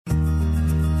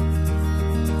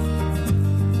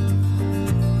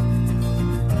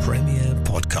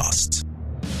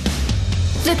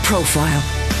The Profile.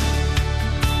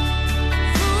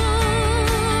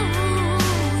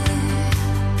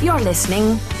 You're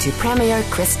listening to Premier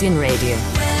Christian Radio.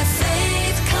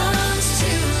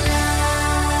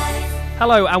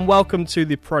 Hello and welcome to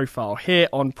The Profile here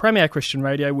on Premier Christian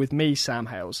Radio with me, Sam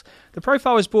Hales. The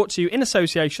Profile is brought to you in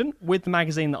association with the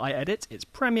magazine that I edit. It's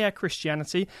Premier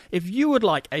Christianity. If you would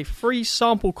like a free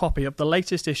sample copy of the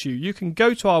latest issue, you can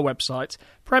go to our website,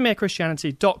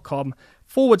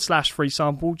 premierchristianity.com/free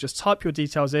sample. Just type your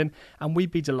details in and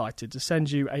we'd be delighted to send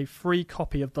you a free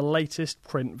copy of the latest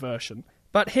print version.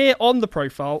 But here on The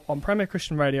Profile, on Premier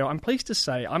Christian Radio, I'm pleased to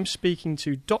say I'm speaking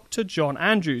to Dr. John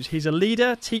Andrews. He's a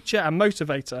leader, teacher and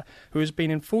motivator who has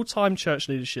been in full-time church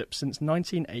leadership since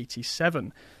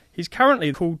 1987. He's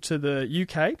currently called to the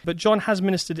UK, but John has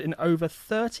ministered in over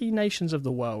 30 nations of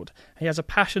the world. He has a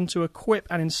passion to equip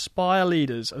and inspire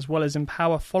leaders as well as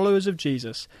empower followers of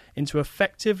Jesus into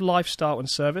effective lifestyle and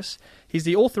service. He's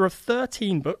the author of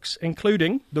 13 books,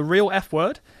 including The Real F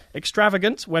Word,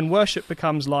 Extravagant, When Worship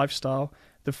Becomes Lifestyle,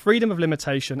 The Freedom of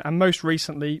Limitation, and most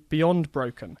recently, Beyond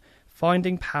Broken,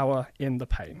 Finding Power in the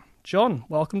Pain. John,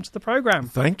 welcome to the programme.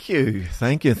 Thank you.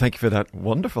 Thank you for that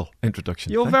wonderful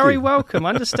introduction. You're very welcome. I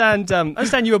understand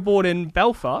you were born in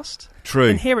Belfast. True.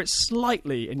 And hear it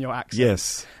slightly in your accent.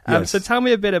 Yes. So tell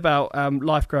me a bit about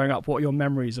life growing up. What are your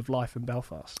memories of life in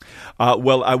Belfast?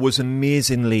 Well, I was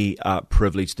amazingly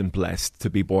privileged and blessed to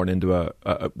be born into a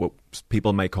what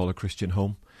people may call a Christian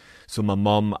home. So my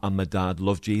mum and my dad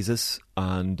love Jesus,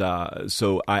 and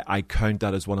so I count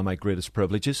that as one of my greatest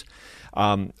privileges.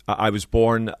 I was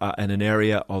born in an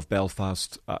area of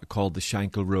Belfast called the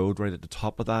Shankill Road, right at the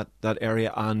top of that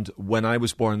area. And when I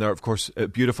was born there, of course, a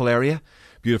beautiful area,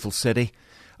 beautiful city.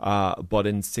 But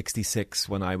in 1966,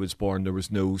 when I was born, there was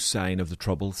no sign of the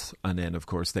Troubles. And then, of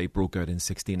course, they broke out in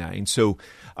 1969. So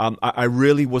I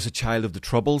really was a child of the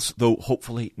Troubles, though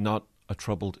hopefully not a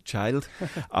troubled child,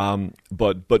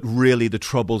 but really the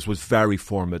Troubles was very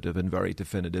formative and very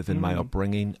definitive in my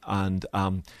upbringing, and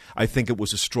I think it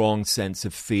was a strong sense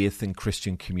of faith in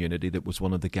Christian community that was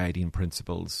one of the guiding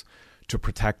principles to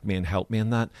protect me and help me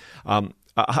in that. I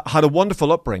had a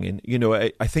wonderful upbringing. You know,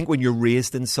 I think when you're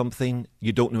raised in something,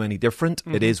 you don't know any different.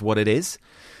 It is what it is.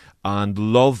 And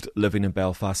loved living in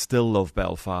Belfast, still love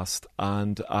Belfast,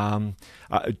 and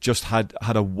just had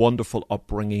a wonderful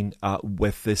upbringing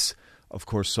with this, of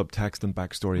course, subtext and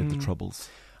backstory of the Troubles.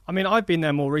 I mean, I've been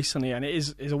there more recently, and it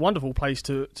is a wonderful place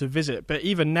to visit. But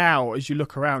even now, as you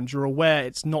look around, you're aware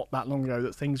it's not that long ago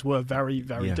that things were very,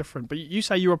 very different. But you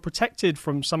say you were protected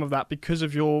from some of that because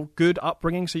of your good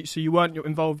upbringing, so you weren't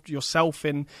involved yourself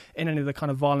in any of the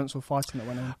kind of violence or fighting that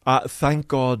went on? Thank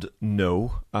God,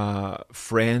 no.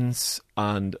 Friends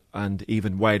and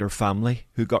even wider family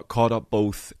who got caught up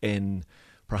both in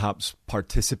perhaps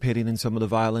participating in some of the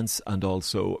violence and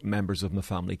also members of my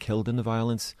family killed in the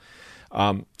violence.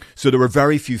 So there were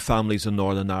very few families in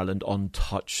Northern Ireland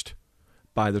untouched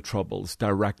by the Troubles,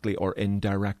 directly or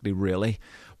indirectly, really.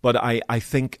 But I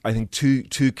think two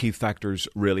key factors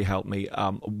really helped me.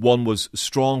 One was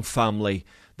strong family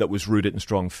that was rooted in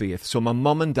strong faith. So my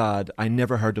mum and dad, I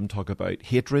never heard them talk about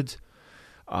hatred.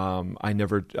 I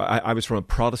was from a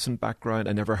Protestant background.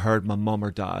 I never heard my mum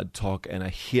or dad talk in a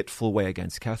hateful way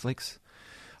against Catholics.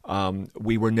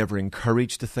 We were never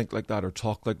encouraged to think like that or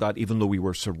talk like that, even though we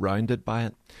were surrounded by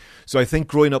it. So I think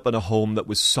growing up in a home that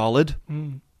was solid,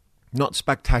 not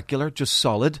spectacular, just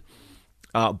solid,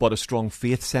 but a strong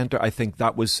faith centre, I think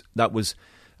that was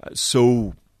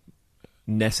so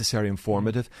necessary and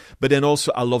formative. But then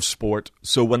also I love sport.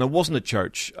 So when I wasn't at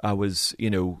church, I was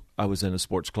in a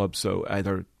sports club, so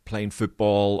either playing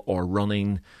football or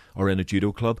running or in a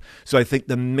judo club. So I think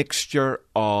the mixture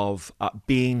of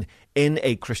being in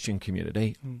a Christian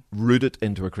community, rooted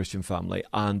into a Christian family,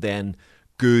 and then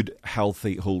good,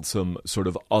 healthy, wholesome sort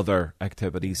of other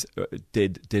activities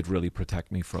did really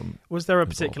protect me from. Was there a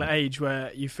particular age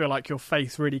where you feel like your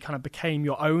faith really kind of became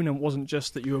your own and wasn't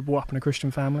just that you were brought up in a Christian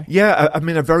family? Yeah, I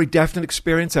mean, a very definite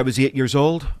experience. I was 8 years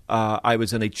old. I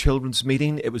was in a children's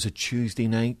meeting. It was a Tuesday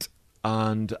night,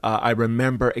 and I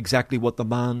remember exactly what the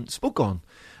man spoke on.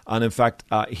 And in fact,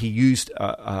 he used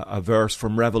a verse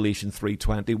from Revelation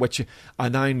 3:20, which I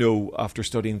now know after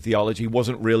studying theology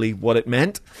wasn't really what it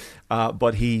meant.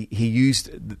 But he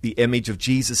used the image of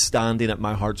Jesus standing at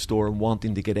my heart's door and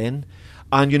wanting to get in.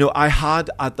 And, you know, I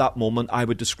had at that moment, I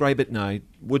would describe it now,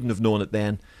 wouldn't have known it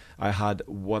then, I had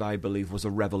what I believe was a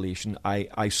revelation.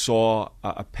 I saw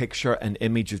a picture, an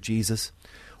image of Jesus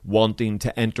wanting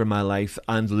to enter my life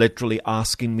and literally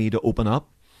asking me to open up.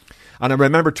 And I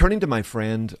remember turning to my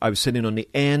friend. I was sitting on the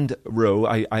end row.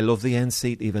 I love the end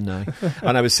seat even now.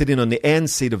 And I was sitting on the end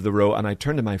seat of the row, and I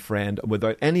turned to my friend, and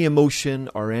without any emotion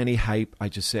or any hype, I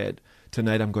just said,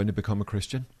 tonight I'm going to become a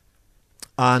Christian.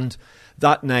 And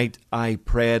that night I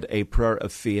prayed a prayer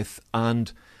of faith,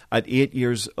 and at 8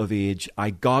 years of age, I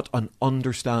got an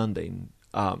understanding,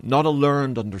 not a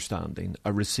learned understanding,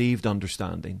 a received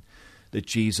understanding, that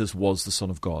Jesus was the Son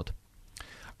of God.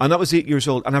 And that was 8 years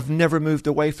old, and I've never moved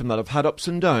away from that. I've had ups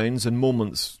and downs and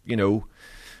moments,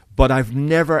 but I've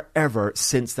never, ever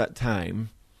since that time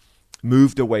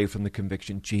moved away from the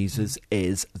conviction Jesus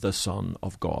is the Son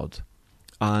of God.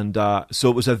 And so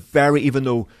it was even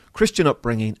though Christian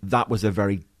upbringing, that was a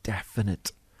very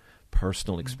definite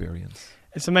personal experience.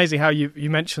 It's amazing how you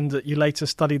mentioned that you later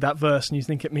studied that verse and you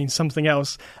think it means something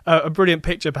else. A brilliant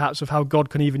picture, perhaps, of how God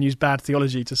can even use bad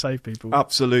theology to save people.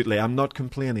 Absolutely. I'm not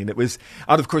complaining. It was,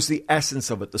 and of course, the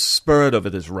essence of it, the spirit of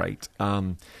it is right.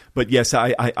 But yes,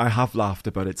 I have laughed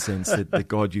about it since, that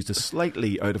God used a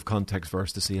slightly out of context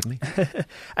verse to save me.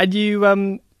 And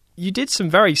you did some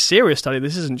very serious study.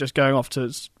 This isn't just going off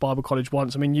to Bible college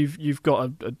once. I mean, you've got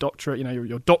a doctorate,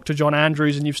 you're Dr. John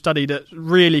Andrews, and you've studied at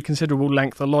really considerable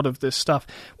length a lot of this stuff.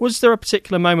 Was there a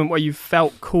particular moment where you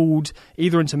felt called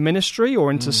either into ministry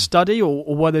or into study,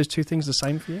 or were those two things the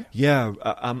same for you? Yeah,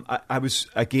 I was,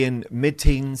 again,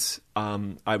 mid-teens.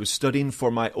 I was studying for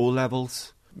my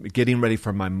O-levels, getting ready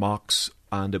for my mocks.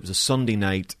 And it was a Sunday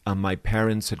night, and my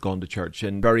parents had gone to church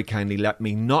and very kindly let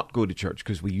me not go to church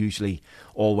because we usually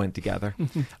all went together.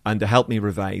 And to help me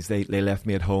revise, they left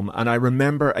me at home. And I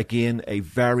remember, again, a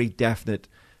very definite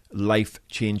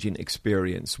life-changing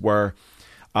experience where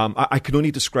I can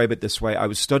only describe it this way. I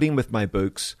was studying with my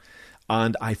books,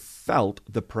 and I felt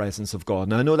the presence of God.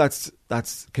 Now, I know that's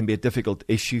can be a difficult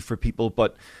issue for people,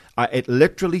 but it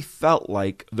literally felt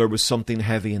like there was something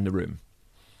heavy in the room.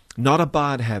 Not a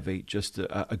bad heavy, just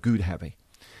a good heavy.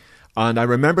 And I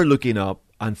remember looking up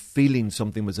and feeling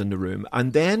something was in the room.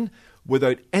 And then,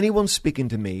 without anyone speaking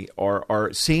to me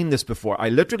or seeing this before, I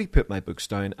literally put my books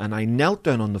down and I knelt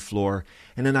down on the floor,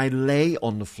 and then I lay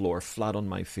on the floor flat on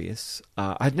my face.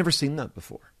 I'd never seen that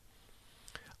before.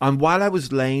 And while I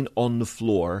was laying on the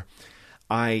floor,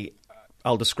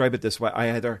 I'll describe it this way.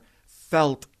 I either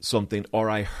felt something or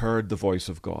I heard the voice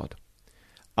of God.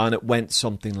 And it went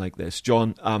something like this: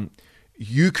 John,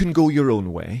 you can go your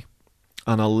own way,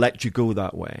 and I'll let you go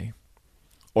that way.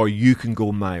 Or you can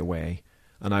go my way,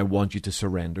 and I want you to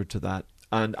surrender to that.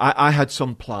 And I had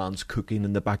some plans cooking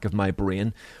in the back of my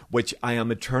brain, which I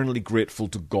am eternally grateful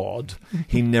to God.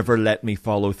 He never let me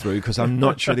follow through, because I'm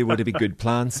not sure they would have been good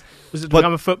plans. Was it to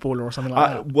become a footballer or something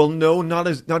like that? Well, no,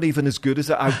 not even as good as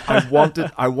it. I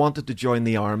wanted to join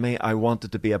the army. I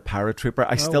wanted to be a paratrooper.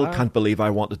 I still can't believe I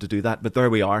wanted to do that, but there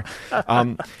we are.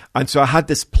 And so I had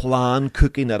this plan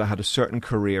cooking that I had a certain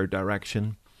career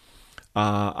direction,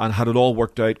 and had it all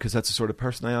worked out, because that's the sort of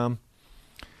person I am.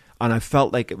 And I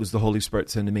felt like it was the Holy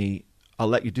Spirit saying to me, I'll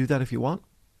let you do that if you want,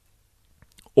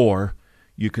 or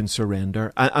you can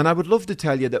surrender. And I would love to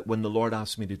tell you that when the Lord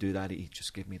asked me to do that, he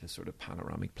just gave me this sort of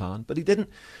panoramic plan. But he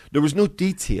didn't. There was no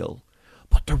detail,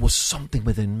 but there was something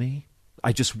within me.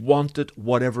 I just wanted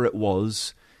whatever it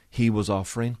was he was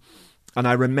offering. And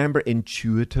I remember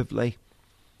intuitively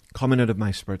coming out of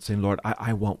my spirit saying, Lord,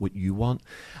 I want what you want.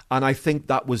 And I think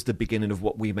that was the beginning of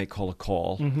what we may call a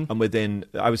call. And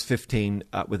I was 15,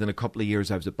 within a couple of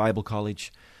years I was at Bible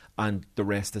college, and the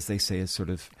rest, as they say, is sort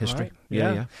of history. Right.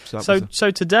 Yeah.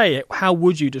 So today, how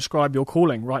would you describe your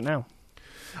calling right now?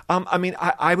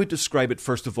 I would describe it,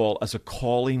 first of all, as a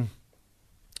calling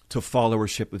to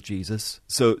followership of Jesus.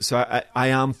 So I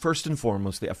am first and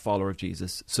foremostly a follower of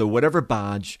Jesus. So whatever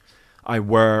badge I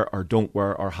wear or don't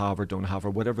wear or have or don't have,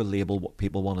 or whatever label what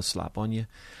people want to slap on you,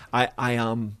 I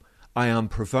am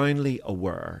profoundly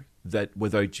aware that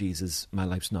without Jesus my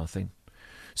life's nothing.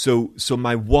 So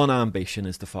my one ambition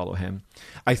is to follow him.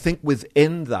 I think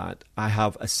within that I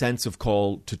have a sense of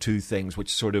call to two things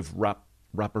which sort of wrap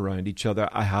around each other.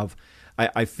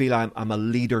 I feel I'm a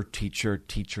leader, teacher,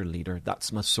 leader.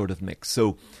 That's my sort of mix.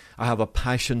 So I have a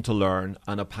passion to learn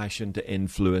and a passion to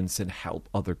influence and help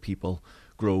other people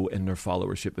grow in their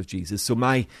followership of Jesus. So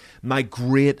my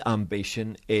great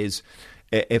ambition is,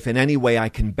 if in any way I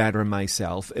can better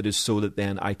myself, it is so that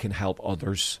then I can help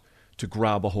others to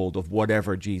grab a hold of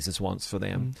whatever Jesus wants for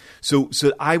them. So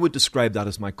I would describe that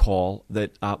as my call,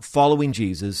 that following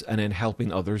Jesus and then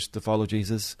helping others to follow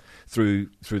Jesus through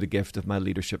the gift of my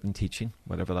leadership and teaching,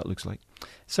 whatever that looks like.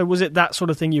 So was it that sort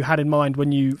of thing you had in mind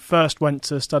when you first went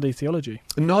to study theology?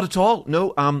 Not at all,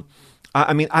 no.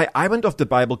 I went off to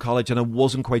Bible college and I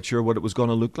wasn't quite sure what it was going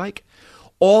to look like.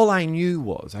 all I knew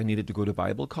was I needed to go to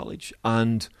Bible college.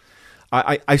 And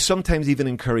I sometimes even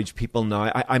encourage people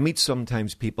now. I meet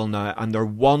sometimes people now and they're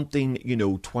wanting,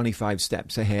 25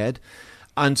 steps ahead.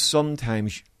 And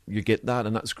sometimes you get that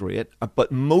and that's great.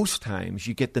 But most times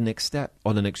you get the next step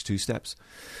or the next 2 steps.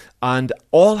 And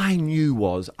all I knew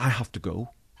was I have to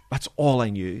go. That's all I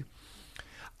knew.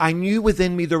 I knew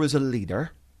within me there was a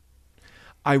leader.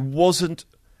 I wasn't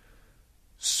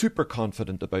super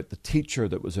confident about the teacher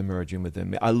that was emerging within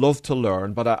me. I loved to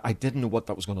learn, but I didn't know what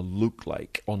that was going to look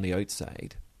like on the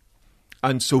outside.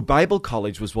 And so Bible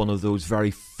college was one of those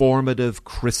very formative,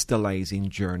 crystallizing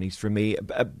journeys for me.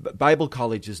 Bible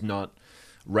college is not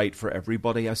right for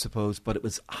everybody, I suppose, but it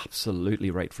was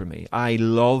absolutely right for me. I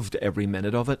loved every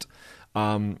minute of it.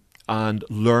 And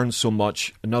learned so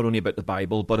much, not only about the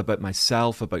Bible, but about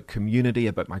myself, about community,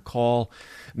 about my call.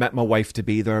 Met my wife to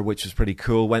be there, which was pretty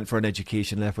cool. Went for an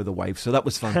education, left with a wife. So that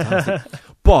was fantastic.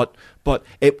 But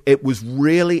it was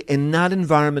really in that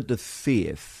environment of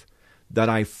faith that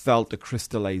I felt the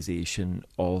crystallization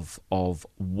of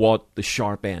what the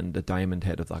sharp end, the diamond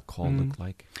head of that call looked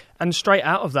like. And straight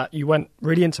out of that, you went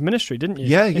really into ministry, didn't you?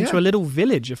 Yeah. Into a little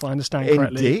village, if I understand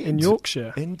correctly, in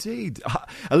Yorkshire. Indeed.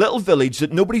 A little village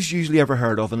that nobody's usually ever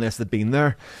heard of unless they've been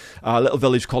there. A little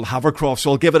village called Havercroft.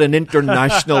 So I'll give it an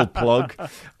international plug.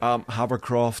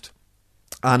 Havercroft.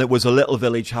 And it was a little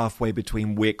village halfway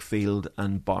between Wakefield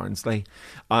and Barnsley.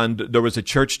 And there was a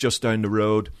church just down the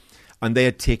road. And they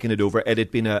had taken it over. It had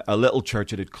been a little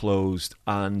church that had closed.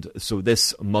 And so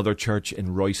this mother church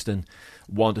in Royston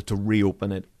wanted to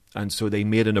reopen it. And so they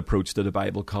made an approach to the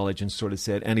Bible college and sort of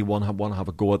said, anyone want to have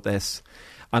a go at this?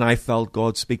 And I felt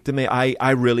God speak to me.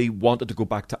 I really wanted to go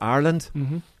back to Ireland.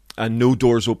 Mm-hmm. And no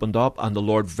doors opened up. And the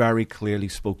Lord very clearly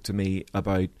spoke to me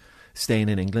about staying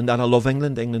in England. And I love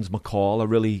England. England's my call. I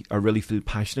really feel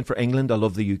passionate for England. I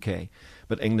love the UK.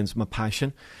 But England's my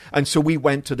passion. And so we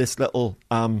went to this little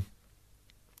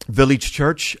village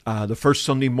church. The first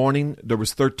Sunday morning, there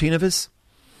was 13 of us.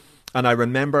 And I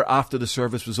remember after the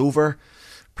service was over,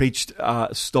 preached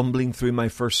stumbling through my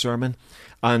first sermon.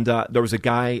 And there was a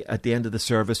guy at the end of the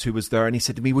service who was there. And he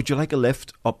said to me, would you like a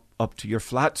lift up to your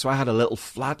flat? So I had a little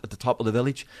flat at the top of the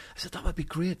village. I said, that would be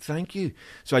great. Thank you.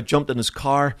 So I jumped in his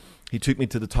car. He took me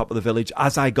to the top of the village.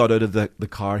 As I got out of the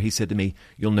car, he said to me,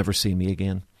 you'll never see me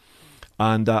again.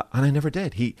 And I never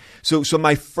did. So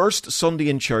my first Sunday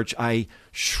in church, I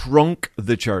shrunk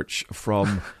the church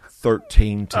from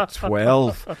 13 to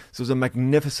 12. So it was a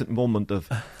magnificent moment of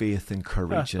faith and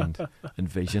courage and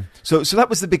vision. So that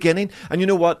was the beginning. And you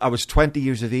know what? I was 20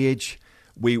 years of age.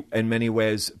 We, in many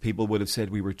ways, people would have said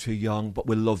we were too young, but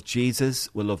we loved Jesus.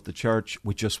 We loved the church.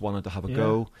 We just wanted to have a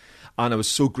go. And I was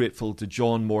so grateful to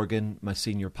John Morgan, my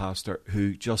senior pastor,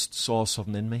 who just saw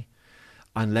something in me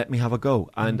and let me have a go.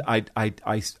 And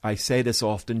I say this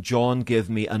often, John gave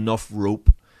me enough rope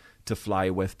to fly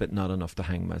with, but not enough to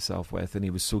hang myself with. And he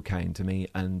was so kind to me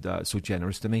and so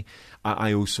generous to me.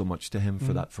 I owe so much to him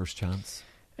for that first chance.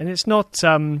 And it's not,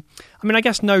 I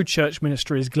guess no church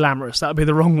ministry is glamorous. That would be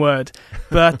the wrong word.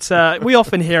 But we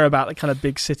often hear about the kind of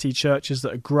big city churches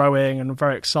that are growing and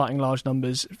very exciting large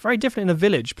numbers. Very different in a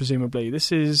village, presumably.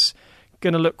 This is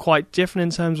going to look quite different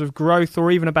in terms of growth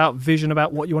or even about vision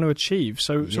about what you want to achieve.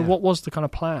 So what was the kind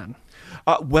of plan?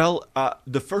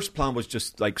 The first plan was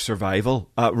just like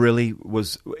survival. Really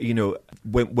was,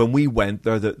 when we went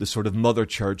there, the sort of mother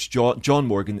church, John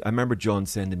Morgan, I remember John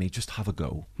saying to me, just have a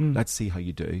go. Let's see how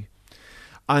you do.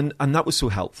 And that was so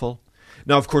helpful.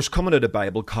 Now, of course, coming out of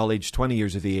Bible college, 20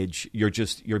 years of age,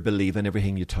 you're believing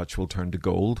everything you touch will turn to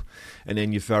gold. And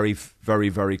then you very, very,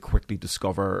 very quickly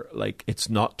discover, like, it's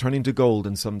not turning to gold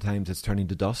and sometimes it's turning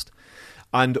to dust.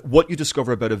 And what you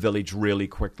discover about a village really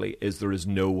quickly is there is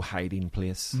no hiding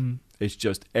place. It's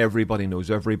just everybody knows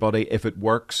everybody. If it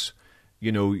works,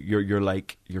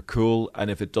 you're cool. And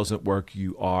if it doesn't work,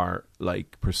 you are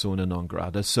like persona non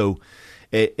grata. So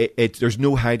there's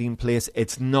no hiding place.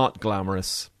 It's not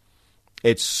glamorous.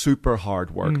 It's super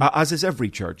hard work, as is every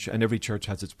church, and every church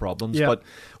has its problems. Yeah. But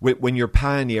when you're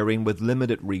pioneering with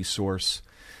limited resource,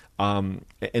 in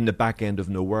the back end of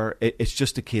nowhere, it's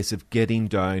just a case of getting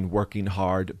down, working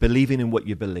hard, believing in what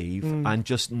you believe, and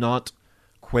just not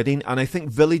quitting. And I think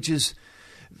villages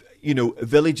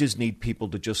need people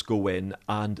to just go in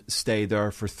and stay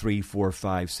there for 3, 4,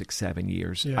 5, 6, 7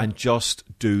 years and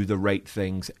just do the right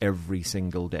things every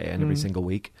single day and every single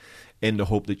week, in the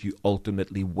hope that you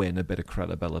ultimately win a bit of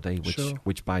credibility,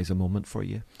 which buys a moment for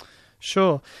you.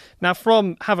 Sure. Now,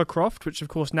 from Havercroft, which of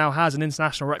course now has an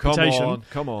international reputation,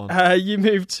 Come on. You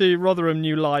moved to Rotherham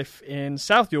New Life in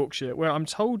South Yorkshire, where I'm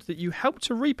told that you helped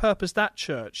to repurpose that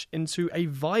church into a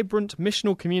vibrant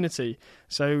missional community.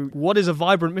 So what is a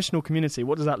vibrant missional community?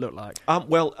 What does that look like?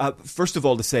 First of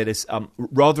all, to say this,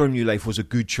 Rotherham New Life was a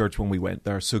good church when we went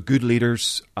there. So good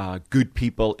leaders, good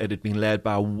people. It had been led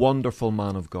by a wonderful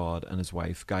man of God and his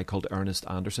wife, a guy called Ernest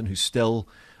Anderson, who's still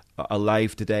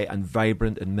alive today and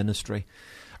vibrant in ministry.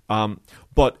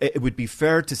 But it would be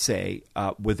fair to say,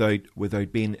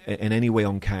 without being in any way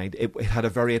unkind, it had a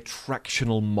very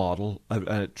attractional model, an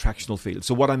attractional feel.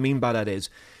 So what I mean by that is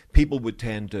people would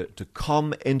tend to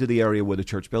come into the area where the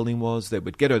church building was. They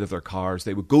would get out of their cars.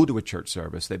 They would go to a church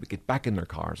service. They would get back in their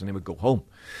cars and they would go home.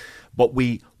 But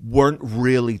we weren't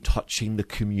really touching the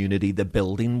community the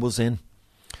building was in.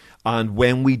 And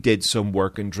when we did some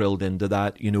work and drilled into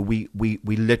that, we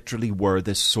literally were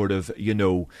this sort of,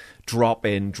 drop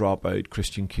in, drop out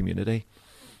Christian community.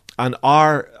 And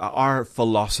our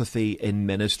philosophy in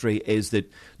ministry is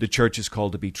that the church is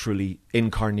called to be truly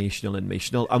incarnational and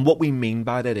missional. And what we mean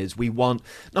by that is we want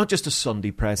not just a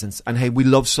Sunday presence. And hey, we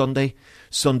love Sunday.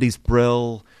 Sunday's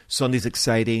brill. Sunday's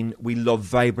exciting. We love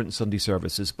vibrant Sunday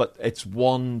services. But it's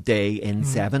one day in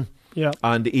 7. Yeah.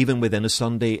 And even within a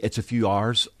Sunday, it's a few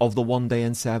hours of the 1 day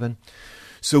in 7.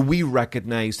 So we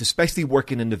recognised, especially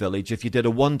working in the village, if you did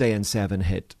a 1 day in 7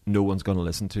 hit, no one's going to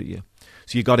listen to you.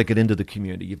 So you've got to get into the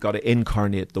community. You've got to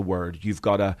incarnate the word. You've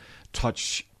got to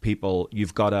touch people.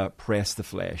 You've got to press the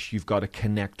flesh. You've got to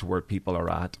connect where people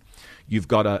are at. You've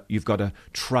got to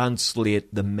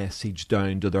translate the message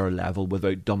down to their level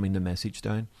without dumbing the message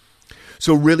down.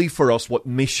 So really for us, what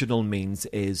missional means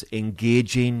is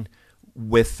engaging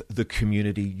with the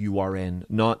community you are in,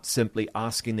 not simply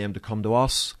asking them to come to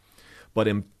us, but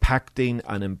impacting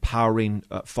and empowering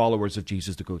followers of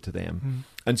Jesus to go to them.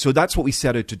 And so that's what we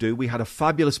set out to do. We had a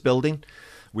fabulous building.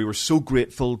 We were so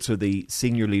grateful to the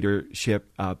senior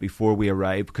leadership before we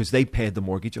arrived because they paid the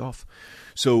mortgage off.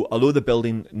 So although the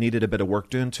building needed a bit of work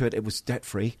doing to it, it was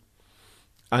debt-free.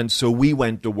 And so we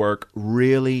went to work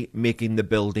really making the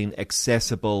building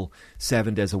accessible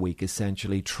 7 days a week,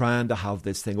 essentially, trying to have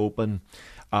this thing open.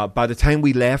 By the time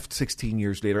we left, 16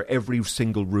 years later, every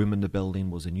single room in the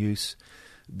building was in use.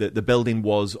 The building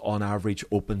was, on average,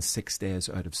 open 6 days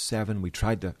out of 7. We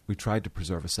tried to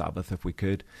preserve a Sabbath if we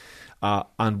could.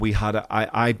 And we had,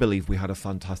 I believe we had a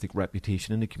fantastic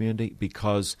reputation in the community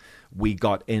because we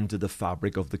got into the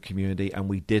fabric of the community and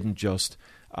we didn't just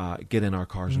get in our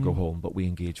cars and go home, but we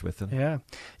engage with them. Yeah.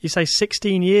 You say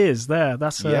 16 years there.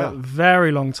 That's a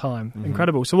very long time.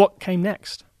 Incredible. So what came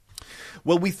next?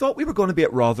 Well, we thought we were going to be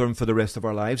at Rotherham for the rest of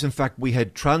our lives. In fact, we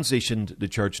had transitioned the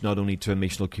church not only to a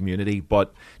missional community,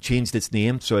 but changed its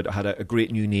name. So it had a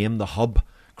great new name, the Hub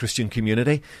Christian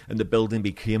Community, and the building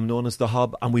became known as the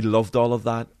Hub. And we loved all of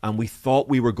that. And we thought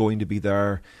we were going to be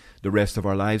there the rest of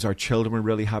our lives. Our children were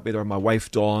really happy there. My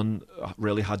wife, Dawn,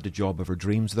 really had the job of her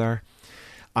dreams there.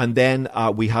 And then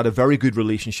we had a very good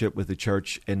relationship with the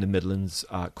church in the Midlands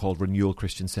called Renewal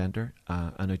Christian Centre,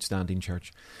 an outstanding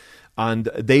church. And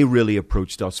they really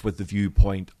approached us with the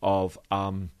viewpoint of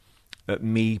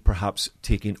me perhaps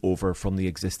taking over from the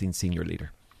existing senior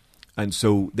leader. And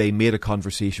so they made a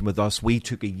conversation with us. We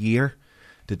took a year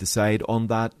to decide on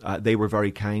that. They were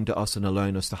very kind to us in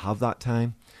allowing us to have that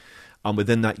time. And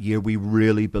within that year, we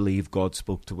really believe God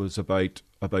spoke to us about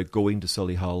going to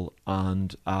Solihull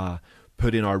and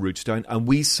putting our roots down. And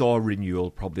we saw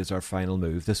Renewal probably as our final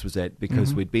move. This was it,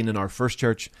 because we'd been in our first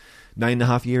church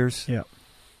 9.5 years. Yeah.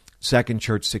 Second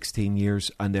church, 16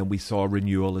 years, and then we saw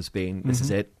Renewal as being, this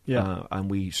is it. Yeah. And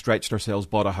we stretched ourselves,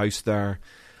 bought a house there,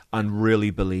 and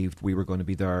really believed we were going to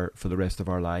be there for the rest of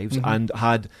our lives, and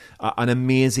had an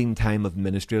amazing time of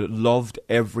ministry. I loved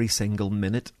every single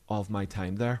minute of my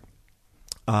time there.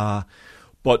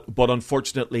 But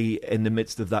unfortunately, in the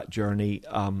midst of that journey,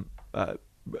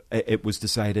 it was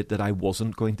decided that I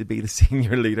wasn't going to be the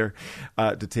senior leader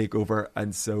to take over,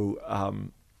 and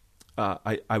so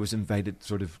I was invited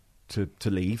sort of to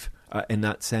leave in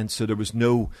that sense. So there was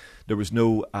no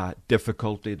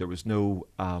difficulty. There was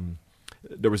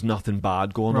nothing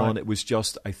bad going on. It was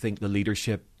just, I think the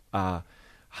leadership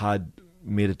had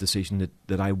made a decision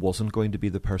that I wasn't going to be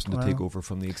the person to take over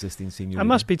from the existing senior leader. It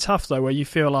must be tough though, where you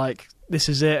feel like this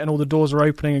is it and all the doors are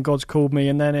opening and God's called me,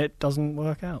 and then it doesn't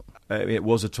work out. It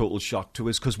was a total shock to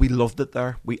us because we loved it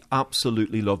there. We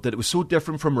absolutely loved it. It was so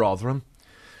different from Rotherham.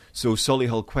 So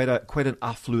Solihull, quite an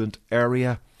affluent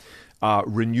area.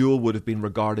 Renewal would have been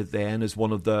regarded then as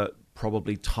one of the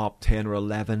probably top 10 or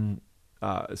 11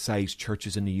 sized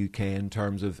churches in the UK in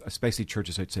terms of, especially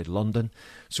churches outside London,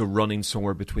 so running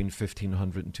somewhere between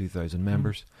 1,500 and 2,000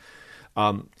 members.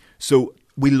 So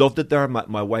we loved it there.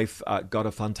 My wife got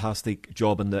a fantastic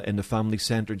job in the family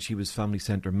centre, and she was family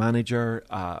centre manager.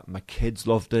 My kids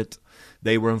loved it.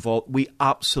 They were involved. We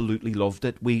absolutely loved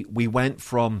it. We went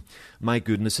from, my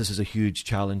goodness, this is a huge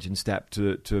challenging step,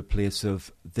 to a place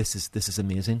of this is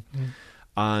amazing.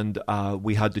 And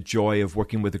we had the joy of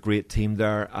working with a great team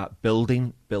there,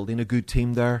 building a good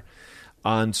team there.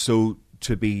 And so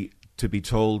to be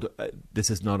told this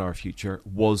is not our future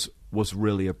was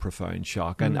really a profound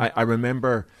shock. And I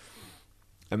remember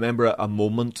a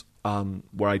moment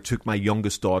where I took my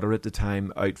youngest daughter at the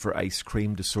time out for ice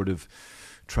cream to sort of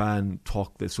try and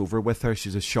talk this over with her.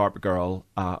 She's a sharp girl,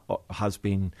 has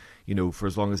been, for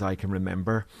as long as I can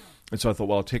remember. And so I thought,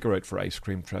 well, I'll take her out for ice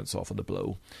cream, try and soften the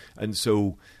blow. And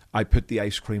so I put the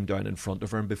ice cream down in front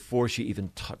of her, and before she even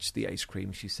touched the ice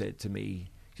cream, she said to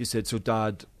me, so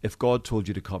Dad, if God told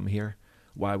you to come here,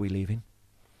 why are we leaving?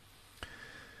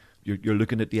 You're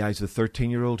looking at the eyes of a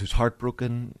 13-year-old who's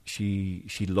heartbroken. She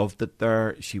loved it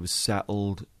there. She was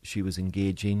settled. She was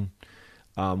engaging.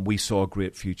 We saw a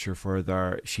great future for her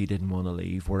there. She didn't want to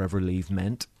leave, wherever leave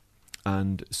meant.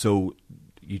 And so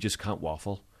you just can't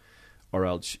waffle, or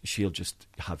else she'll just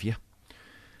have you.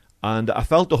 And I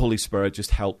felt the Holy Spirit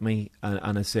just help me.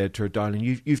 And I said to her,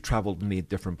 darling, you've travelled and made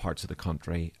different parts of the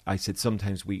country. I said,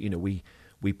 sometimes we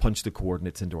punch the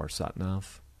coordinates into our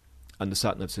sat-nav, and the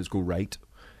sat-nav says, go right.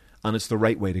 And it's the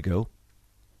right way to go.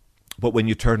 But when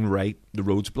you turn right, the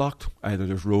road's blocked. Either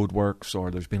there's roadworks,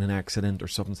 or there's been an accident, or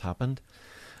something's happened.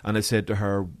 And I said to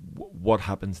her, what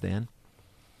happens then?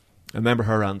 I remember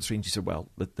her answering. She said, well,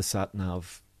 the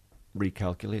sat-nav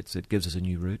recalculates. It gives us a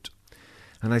new route.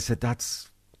 And I said,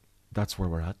 that's where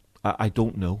we're at. I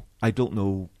don't know. I don't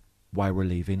know why we're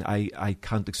leaving. I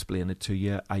can't explain it to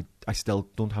you. I still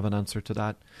don't have an answer to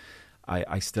that.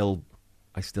 I still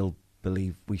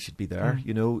believe we should be there,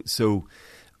 So,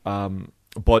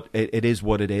 but it is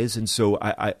what it is. And so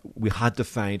we had to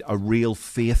find a real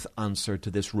faith answer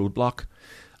to this roadblock,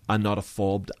 and not a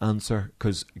fobbed answer,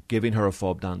 because giving her a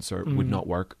fobbed answer would not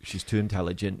work. She's too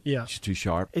intelligent. Yeah. She's too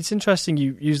sharp. It's interesting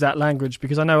you use that language,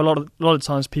 because I know a lot of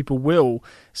times people will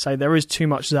say there is too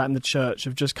much of that in the church,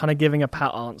 of just kind of giving a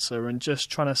pat answer and just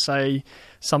trying to say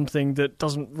something that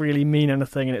doesn't really mean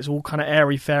anything, and it's all kind of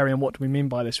airy-fairy, and what do we mean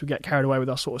by this? We get carried away with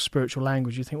our sort of spiritual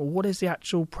language. You think, well, what is the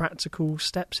actual practical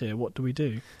steps here? What do we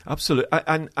do? Absolutely.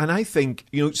 And I think,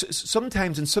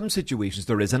 sometimes in some situations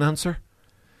there is an answer,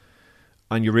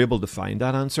 and you're able to find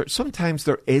that answer. Sometimes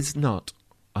there is not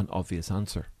an obvious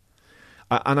answer.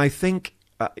 And I think,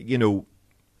 when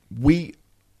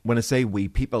I say we,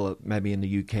 people maybe in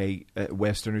the UK,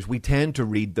 Westerners, we tend to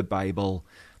read the Bible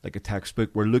like a textbook.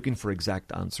 We're looking for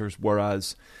exact answers,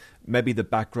 whereas maybe the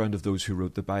background of those who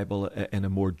wrote the Bible in a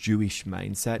more Jewish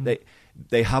mindset,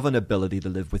 they have an ability to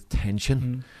live with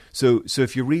tension. So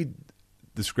if you read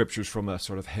the scriptures from a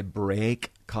sort of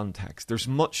Hebraic context, there's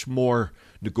much more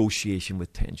negotiation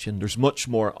with tension. There's much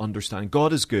more understanding.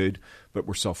 God is good, but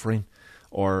we're suffering.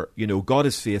 Or, God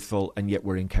is faithful, and yet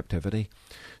we're in captivity.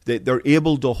 They're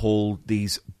able to hold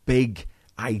these big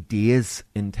ideas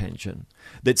in tension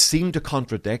that seem to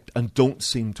contradict and don't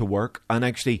seem to work. And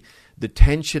actually, the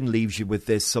tension leaves you with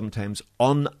this sometimes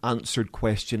unanswered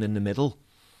question in the middle.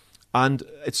 And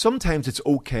sometimes it's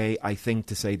okay, I think,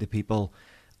 to say to people,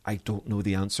 I don't know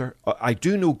the answer. I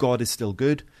do know God is still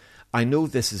good. I know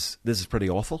this is pretty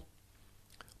awful.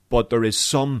 But there is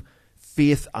some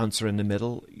faith answer in the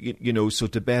middle. So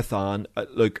to Beth Ann,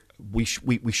 look, we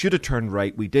should have turned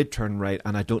right. We did turn right,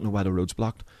 and I don't know why the road's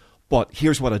blocked. But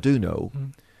here's what I do know.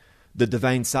 The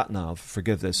divine sat-nav,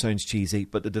 forgive this, sounds cheesy,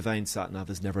 but the divine sat-nav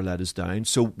has never let us down.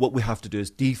 So what we have to do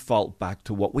is default back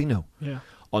to what we know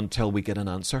until we get an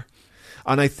answer.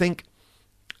 And I think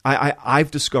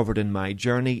I've discovered in my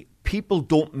journey, people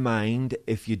don't mind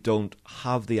if you don't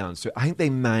have the answer. I think they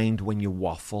mind when you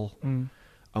waffle and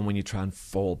when you try and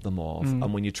fob them off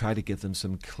and when you try to give them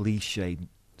some cliche,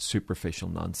 superficial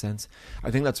nonsense. I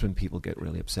think that's when people get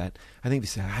really upset. I think they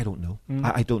say, I don't know.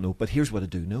 I don't know. But here's what I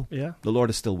do know. Yeah. The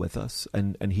Lord is still with us,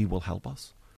 and He will help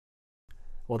us.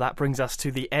 Well, that brings us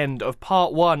to the end of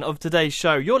part one of today's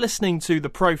show. You're listening to The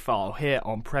Profile here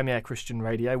on Premier Christian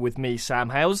Radio with me, Sam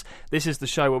Hales. This is the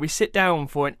show where we sit down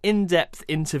for an in-depth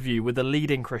interview with a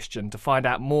leading Christian to find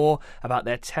out more about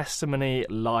their testimony,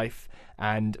 life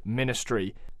and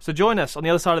ministry. So join us on the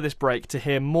other side of this break to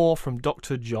hear more from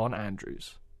Dr. John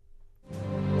Andrews.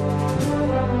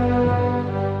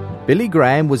 Billy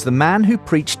Graham was the man who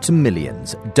preached to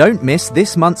millions. Don't miss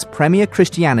this month's Premier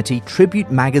Christianity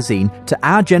tribute magazine to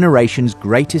our generation's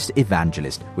greatest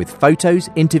evangelist, with photos,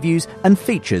 interviews and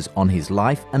features on his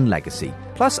life and legacy.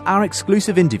 Plus our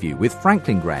exclusive interview with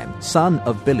Franklin Graham, son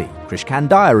of Billy. Krish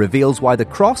Kandiah reveals why the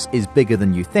cross is bigger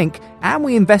than you think, and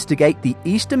we investigate the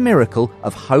Easter miracle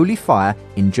of holy fire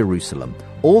in Jerusalem.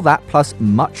 All that plus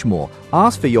much more.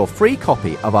 Ask for your free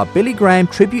copy of our Billy Graham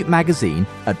tribute magazine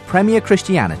at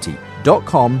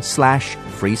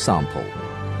premierchristianity.com/free sample.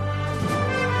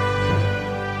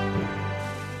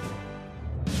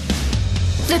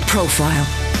 The Profile.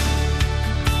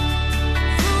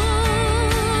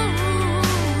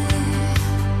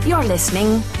 You're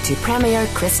listening to Premier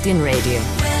Christian Radio.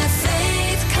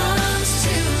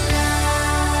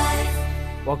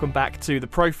 Welcome back to The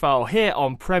Profile here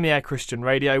on Premier Christian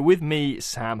Radio with me,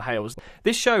 Sam Hales.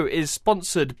 This show is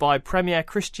sponsored by Premier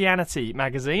Christianity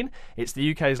magazine. It's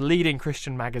the UK's leading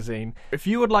Christian magazine. If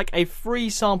you would like a free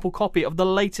sample copy of the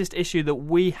latest issue that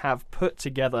we have put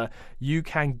together, you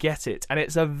can get it. And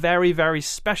it's a very, very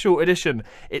special edition.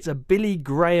 It's a Billy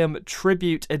Graham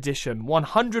tribute edition,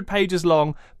 100 pages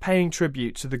long, paying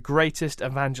tribute to the greatest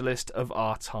evangelist of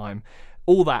our time.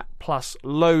 All that plus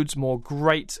loads more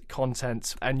great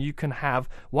content, and you can have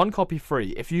one copy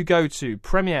free if you go to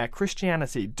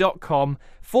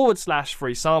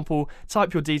premierchristianity.com/free sample,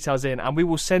 type your details in, and we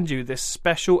will send you this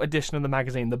special edition of the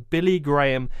magazine, the Billy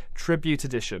Graham tribute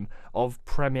edition of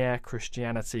Premier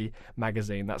Christianity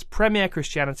magazine. That's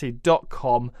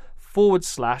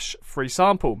premierchristianity.com/free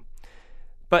sample.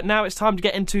 But now it's time to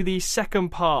get into the second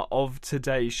part of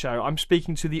today's show. I'm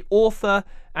speaking to the author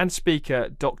and speaker,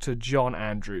 Dr. John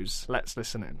Andrews. Let's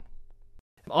listen in.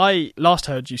 I last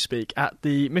heard you speak at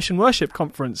the Mission Worship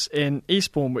Conference in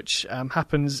Eastbourne, which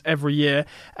happens every year.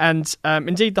 And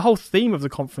indeed, the whole theme of the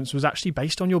conference was actually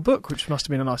based on your book, which must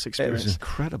have been a nice experience. It was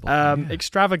incredible.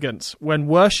 Extravagant, when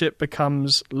worship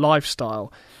becomes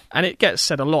lifestyle. And it gets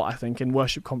said a lot, I think, in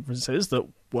worship conferences that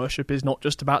worship is not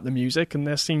just about the music, and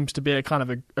there seems to be a kind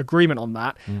of agreement on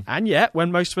that. And yet,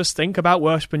 when most of us think about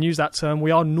worship and use that term,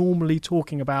 we are normally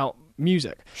talking about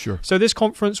music. Sure. So this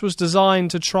conference was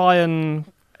designed to try and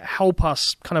help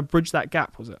us kind of bridge that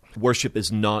gap, was it? Worship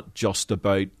is not just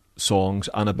about songs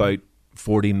and about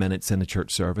 40 minutes in a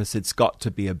church service. It's got to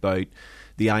be about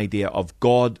the idea of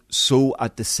God so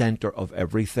at the center of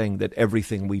everything that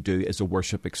everything we do is a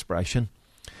worship expression.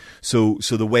 So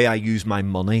the way I use my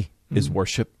money is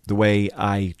worship. The way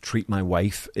I treat my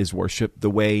wife is worship. The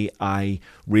way I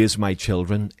raise my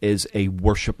children is a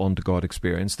worship unto God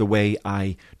experience. The way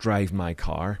I drive my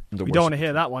car. We don't want to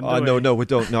hear that one, do we? No, we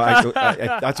don't. No,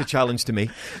 that's a challenge to me.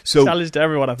 So challenge to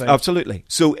everyone, I think. Absolutely.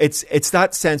 So it's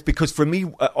that sense, because for me,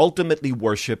 ultimately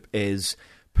worship is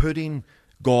putting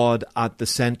God at the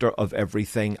center of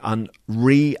everything and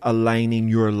realigning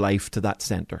your life to that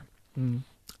center.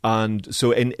 And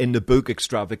so in the book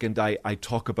Extravagant, I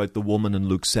talk about the woman in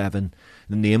Luke 7,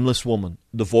 the nameless woman,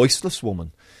 the voiceless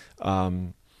woman,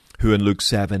 who in Luke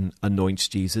 7 anoints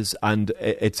Jesus. And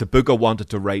it's a book I wanted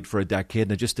to write for a decade,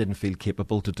 and I just didn't feel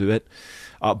capable to do it.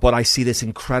 But I see this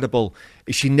incredible,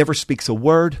 she never speaks a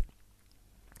word.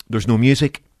 There's no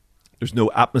music. There's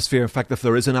no atmosphere. In fact, if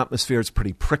there is an atmosphere, it's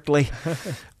pretty prickly.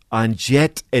 And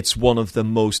yet it's one of the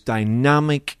most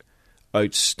dynamic,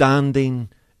 outstanding,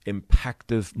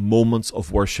 impactful moments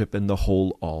of worship in the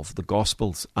whole of the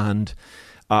Gospels. And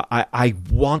I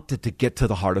wanted to get to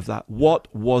the heart of that. What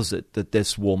was it that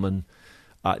this woman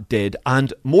did?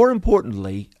 And more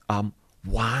importantly,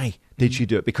 why did she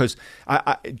do it? Because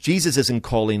Jesus isn't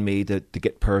calling me to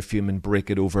get perfume and break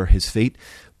it over his feet,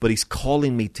 but he's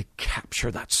calling me to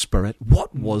capture that spirit.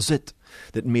 What was it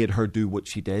that made her do what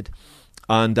she did?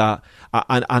 And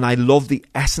I love the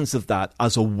essence of that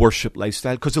as a worship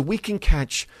lifestyle, because if we can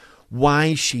catch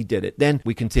why she did it, then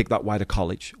we can take that why to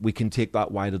college. We can take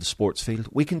that why to the sports field.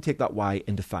 We can take that why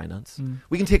into finance.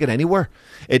 We can take it anywhere.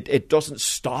 It doesn't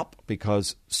stop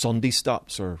because Sunday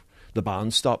stops or the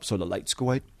band stops or the lights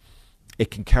go out.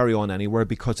 It can carry on anywhere,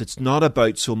 because it's not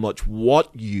about so much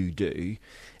what you do.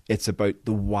 It's about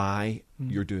the why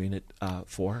you're doing it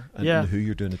for and who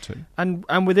you're doing it to.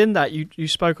 And within that, you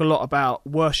spoke a lot about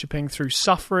worshipping through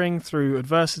suffering, through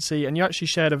adversity, and you actually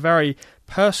shared a very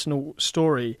personal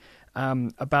story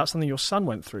about something your son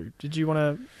went through. Did you want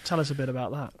to tell us a bit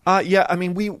about that? Yeah, I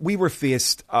mean, we were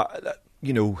faced,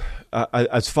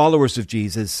 as followers of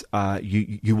Jesus,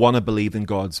 you want to believe in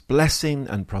God's blessing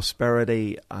and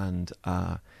prosperity, and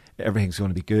everything's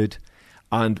going to be good.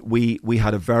 And we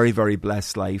had a very, very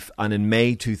blessed life. And in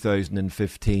May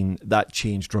 2015, that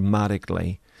changed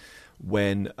dramatically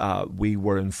when we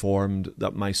were informed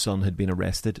that my son had been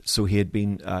arrested. So he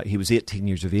was 18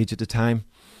 years of age at the time.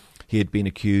 He had been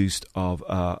accused of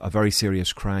a very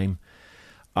serious crime.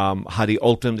 Had he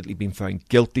ultimately been found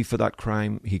guilty for that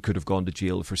crime, he could have gone to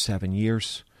jail for 7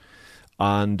 years.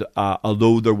 And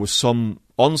although there was some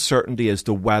uncertainty as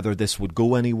to whether this would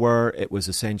go anywhere, it was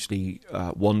essentially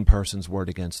one person's word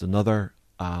against another.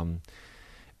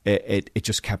 It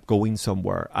just kept going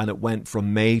somewhere. And it went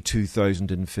from May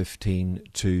 2015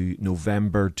 to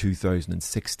November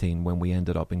 2016 when we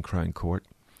ended up in Crown Court.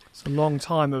 It's a long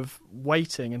time of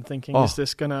waiting and thinking, is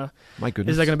this going to... My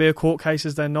goodness. Is there going to be a court case?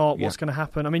 Is there not? What's going to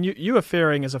happen? I mean, you were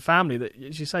fearing as a family that,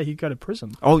 as you say, he'd go to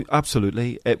prison. Oh,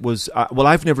 absolutely. It was... well,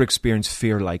 I've never experienced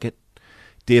fear like it.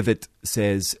 David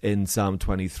says in Psalm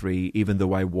 23, even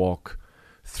though I walk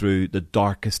through the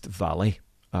darkest valley...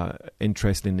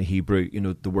 interesting in the Hebrew,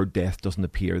 the word death doesn't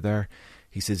appear there.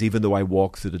 He says, even though I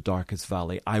walk through the darkest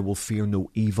valley, I will fear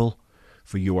no evil,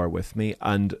 for you are with me.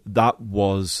 And that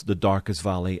was the darkest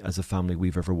valley as a family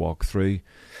we've ever walked through.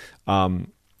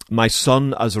 My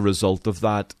son, as a result of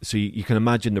that, so you can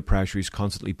imagine the pressure. He's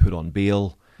constantly put on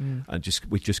bail, and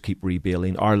we just keep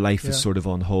rebailing. Our life is sort of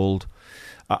on hold.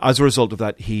 As a result of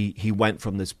that, he went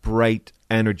from this bright,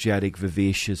 energetic,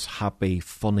 vivacious, happy,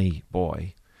 funny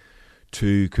boy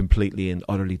to completely and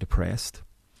utterly depressed.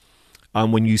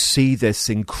 And when you see this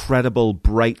incredible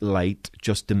bright light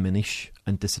just diminish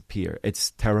and disappear,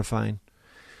 it's terrifying.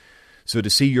 So to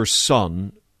see your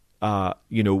son,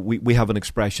 we have an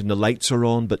expression, the lights are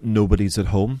on, but nobody's at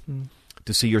home.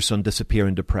 To see your son disappear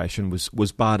in depression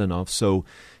was bad enough. So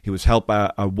he was helped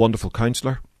by a wonderful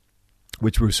counsellor,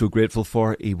 which we were so grateful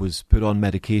for. He was put on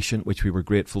medication, which we were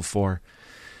grateful for.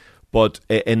 But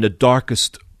in the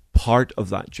darkest part of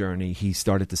that journey, he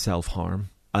started to self-harm.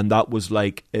 And that was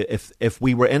like, if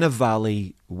we were in a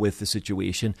valley with the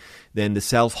situation, then the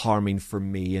self-harming for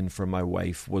me and for my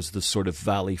wife was the sort of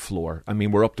valley floor. I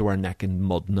mean, we're up to our neck in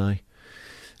mud now.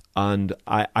 And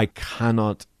I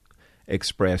cannot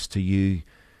express to you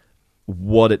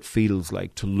what it feels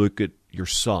like to look at your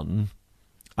son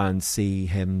and see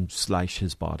him slash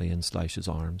his body and slash his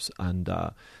arms. And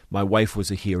my wife was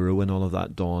a hero in all of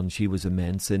that, Dawn. She was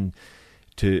immense. And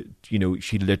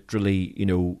she literally,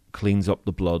 cleans up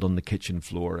the blood on the kitchen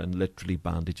floor and literally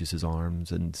bandages his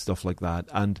arms and stuff like that.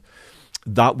 And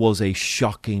that was a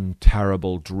shocking,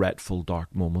 terrible, dreadful,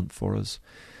 dark moment for us.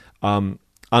 And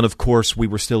of course, we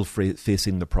were still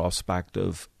facing the prospect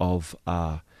of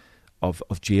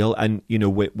jail. And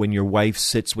when your wife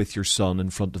sits with your son in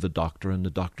front of the doctor, and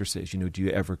the doctor says, do you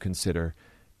ever consider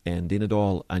ending it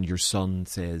all? And your son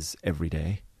says, every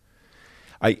day.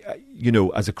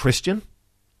 As a Christian,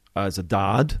 as a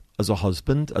dad, as a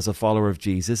husband, as a follower of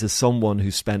Jesus, as someone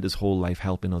who spent his whole life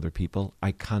helping other people,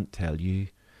 I can't tell you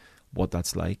what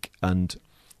that's like. And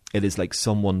it is like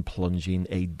someone plunging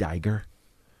a dagger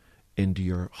into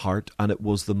your heart. And it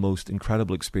was the most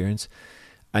incredible experience.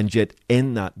 And yet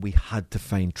in that, we had to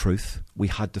find truth. We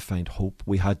had to find hope.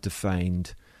 We had to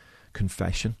find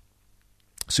confession.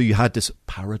 So you had this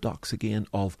paradox again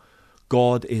of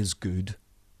God is good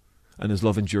and his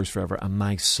love endures forever, and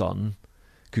my son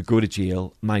could go to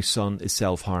jail, my son is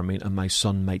self-harming, and my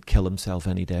son might kill himself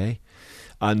any day.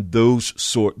 And those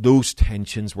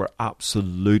tensions were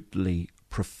absolutely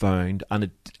profound,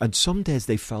 and some days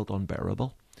they felt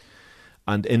unbearable.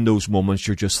 And in those moments,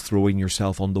 you're just throwing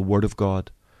yourself on the Word of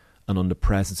God and on the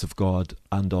presence of God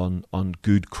and on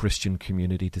good Christian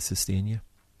community to sustain you.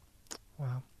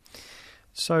 Wow.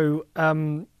 So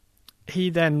he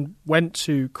then went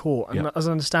to court, and as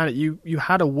I understand it, you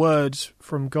had a word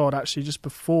from God actually just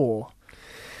before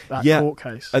that court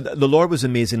case. The Lord was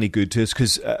amazingly good to us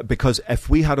because if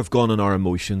we had have gone on our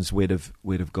emotions, we'd have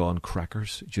gone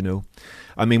crackers.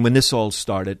 I mean, when this all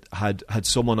started, had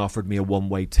someone offered me a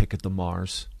one-way ticket to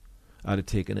Mars, I'd have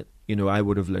taken it. I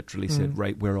would have literally said,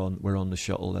 right, we're on the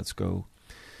shuttle, let's go,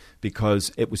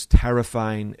 because it was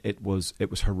terrifying. It was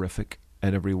horrific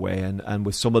in every way, and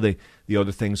with some of the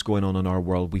other things going on in our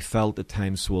world, we felt at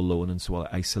times so alone and so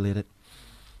isolated.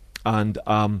 And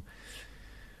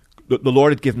the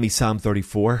Lord had given me Psalm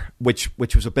 34, which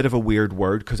was a bit of a weird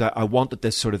word, because I wanted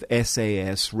this sort of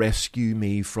SAS, rescue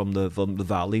me from the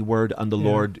valley word, and the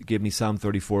Lord gave me Psalm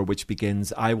 34, which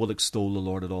begins, I will extol the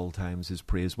Lord at all times, his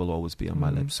praise will always be on my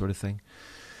lips, sort of thing.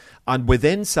 And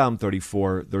within Psalm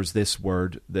 34, there's this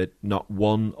word that not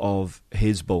one of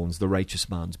his bones, the righteous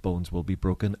man's bones, will be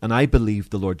broken. And I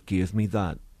believe the Lord gave me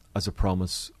that as a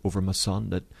promise over my son,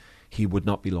 that he would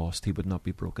not be lost, he would not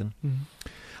be broken.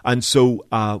 And so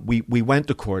we went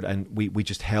to court, and we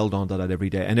just held on to that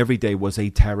every day. And every day was a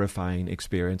terrifying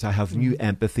experience. I have new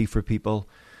empathy for people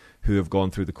who have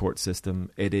gone through the court system.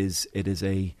 It is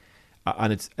a,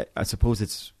 and it's, I suppose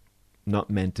it's not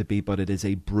meant to be, but it is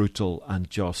a brutal and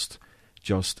just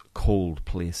cold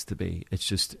place to be. It's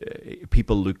just,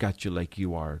 people look at you like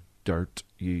you are dirt.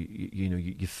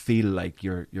 You feel like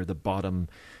you're the bottom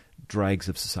dregs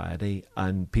of society,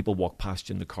 and people walk past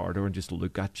you in the corridor and just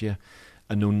look at you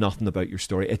and know nothing about your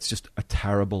story. It's just a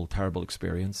terrible, terrible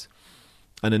experience.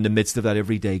 And in the midst of that,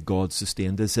 every day God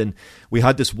sustained us. And we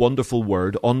had this wonderful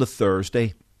word on the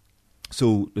Thursday.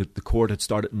 So the court had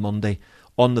started Monday.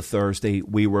 On the Thursday,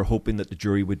 we were hoping that the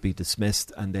jury would be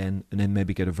dismissed and then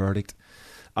maybe get a verdict.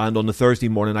 And on the Thursday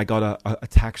morning, I got a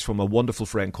text from a wonderful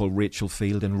friend called Rachel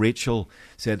Field. And Rachel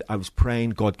said, I was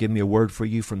praying, God, give me a word for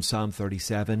you from Psalm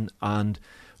 37. And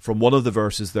from one of the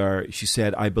verses there, she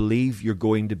said, I believe you're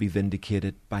going to be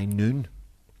vindicated by noon.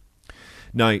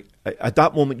 Now, at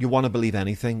that moment, you want to believe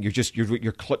anything.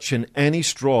 You're clutching any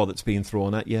straw that's being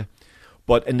thrown at you.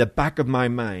 But in the back of my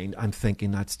mind, I'm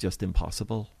thinking that's just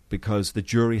impossible, because the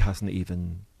jury hasn't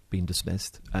even been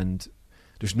dismissed, and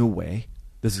there's no way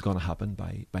this is going to happen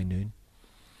by noon.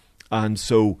 And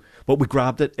so, but we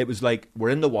grabbed it. It was like we're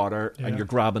in the water and you're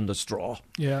grabbing the straw.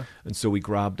 Yeah. And so we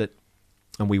grabbed it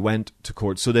and we went to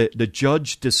court. So the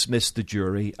judge dismissed the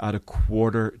jury at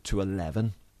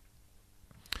 11:15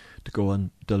 to go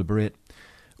and deliberate.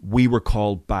 We were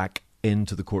called back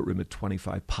into the courtroom at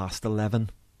 11:25.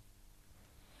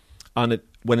 And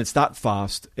when it's that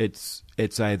fast, it's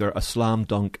either a slam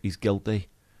dunk, he's guilty,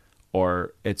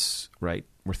 or it's, right,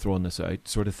 we're throwing this out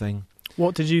sort of thing.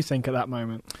 What did you think at that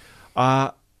moment?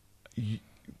 I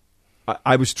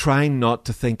was trying not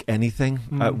to think anything.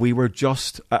 We were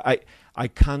just, I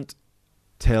can't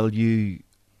tell you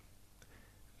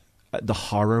the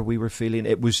horror we were feeling.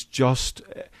 It was just,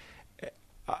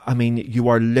 I mean, you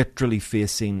are literally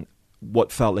facing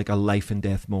what felt like a life and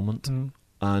death moment.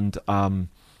 And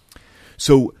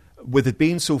so with it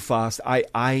being so fast,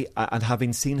 I and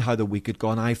having seen how the week had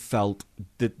gone, I felt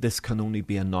that this can only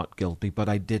be a not guilty, but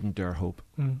I didn't dare hope.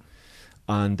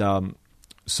 And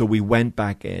so we went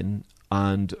back in,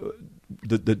 and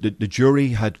the jury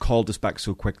had called us back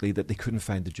so quickly that they couldn't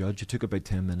find the judge. It took about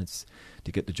 10 minutes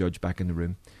to get the judge back in the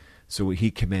room. So he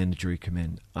came in, the jury came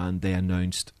in, and they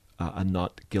announced a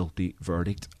not guilty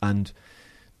verdict. And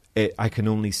I can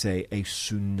only say a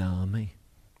tsunami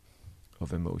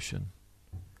of emotion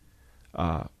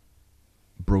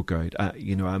broke out.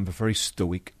 I'm a very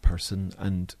stoic person,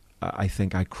 and I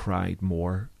think I cried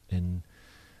more in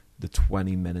the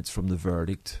 20 minutes from the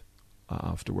verdict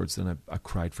afterwards than I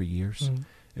cried for years.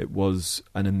 It was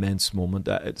an immense moment.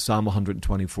 Psalm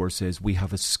 124 says, we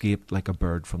have escaped like a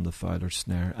bird from the fowler's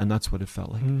snare, and that's what it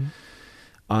felt like.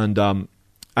 And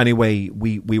anyway,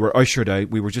 we were ushered out.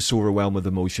 We were just so overwhelmed with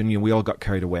emotion. We all got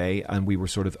carried away, and we were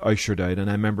sort of ushered out. And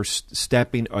I remember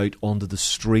stepping out onto the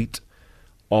street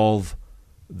of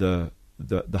the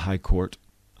High Court,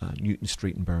 Newton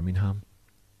Street in Birmingham.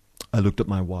 I looked at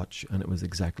my watch, and it was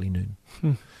exactly noon.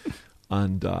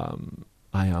 And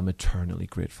I am eternally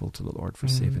grateful to the Lord for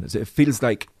saving us. It feels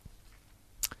like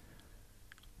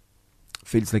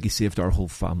He saved our whole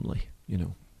family.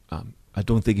 I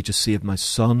don't think He just saved my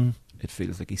son. It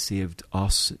feels like He saved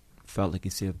us. It felt like He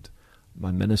saved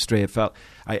my ministry.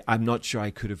 I'm not sure I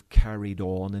could have carried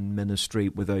on in ministry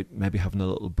without maybe having a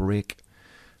little break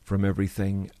from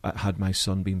everything. Had my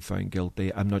son been found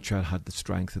guilty, I'm not sure I had the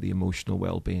strength or the emotional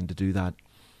well-being to do that.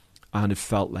 And it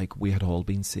felt like we had all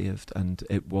been saved. And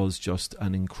it was just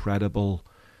an incredible,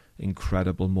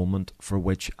 incredible moment for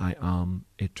which I am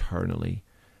eternally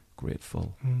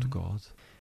grateful to God.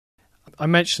 I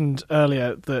mentioned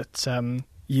earlier that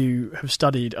you have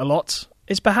studied a lot.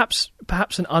 It's perhaps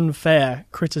an unfair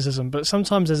criticism, but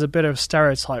sometimes there's a bit of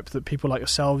stereotype that people like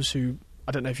yourselves who,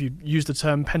 I don't know if you use the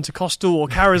term Pentecostal or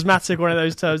charismatic or one of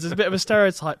those terms, there's a bit of a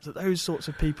stereotype that those sorts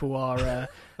of people are,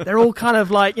 they're all kind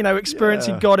of like,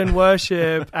 experiencing God in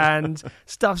worship and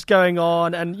stuff's going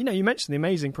on. And, you mentioned the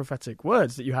amazing prophetic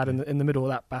words that you had in the middle of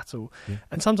that battle. Yeah.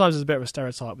 And sometimes there's a bit of a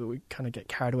stereotype that we kind of get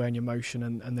carried away in emotion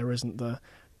and there isn't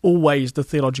always the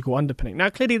theological underpinning. Now,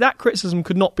 clearly that criticism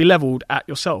could not be levelled at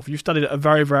yourself. You've studied at a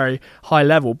very, very high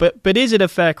level. But is it a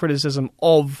fair criticism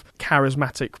of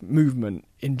charismatic movement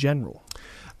in general?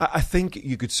 I think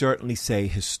you could certainly say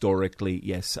historically,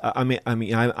 yes. I'm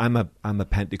a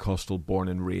Pentecostal born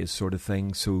and raised sort of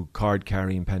thing. So card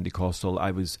carrying Pentecostal. I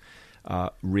was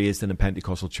raised in a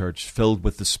Pentecostal church filled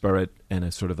with the Spirit in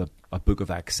a sort of a book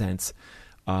of accents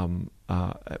when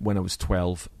I was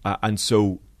 12. And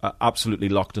so absolutely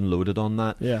locked and loaded on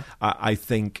that. Yeah. I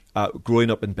think growing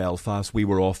up in Belfast, we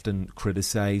were often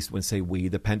criticised. When say we,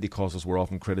 the Pentecostals were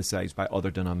often criticised by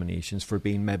other denominations for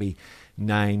being maybe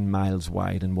 9 miles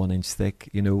wide and 1 inch thick.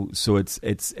 So it's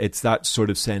that sort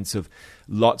of sense of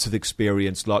lots of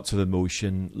experience, lots of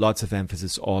emotion, lots of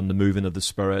emphasis on the moving of the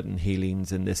Spirit and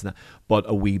healings and this and that, but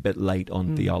a wee bit light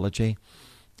on theology.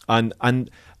 And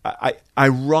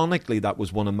ironically, that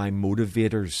was one of my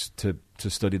motivators to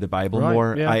study the Bible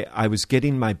more. Yeah. I was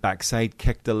getting my backside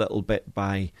kicked a little bit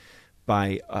by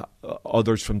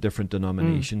others from different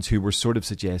denominations who were sort of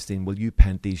suggesting, well, you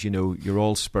Penties, you're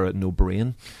all spirit, no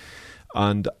brain.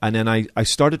 And then I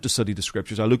started to study the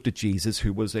scriptures. I looked at Jesus,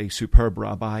 who was a superb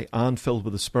rabbi and filled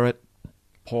with the Spirit.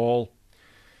 Paul,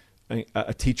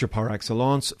 a teacher par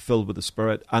excellence, filled with the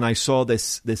Spirit. And I saw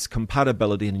this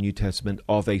compatibility in the New Testament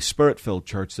of a Spirit-filled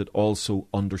church that also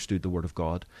understood the Word of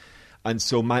God. And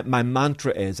so my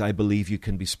mantra is, I believe you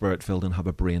can be Spirit-filled and have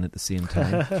a brain at the same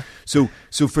time. So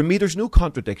for me, there's no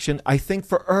contradiction. I think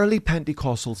for early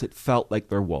Pentecostals, it felt like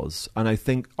there was. And I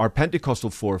think our Pentecostal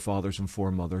forefathers and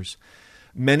foremothers,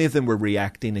 many of them were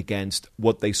reacting against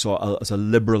what they saw as a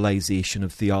liberalization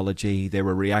of theology. They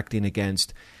were reacting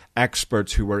against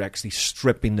experts who were actually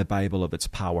stripping the Bible of its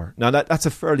power. Now, that's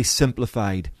a fairly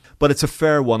simplified, but it's a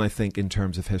fair one, I think, in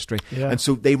terms of history. Yeah. And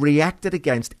so they reacted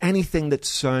against anything that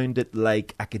sounded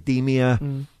like academia,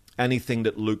 anything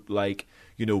that looked like,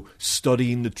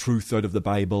 studying the truth out of the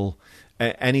Bible,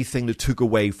 anything that took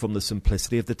away from the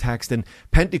simplicity of the text. And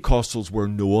Pentecostals were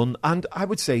known, and I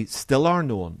would say still are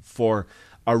known, for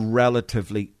a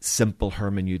relatively simple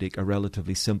hermeneutic, a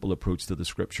relatively simple approach to the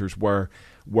scriptures, where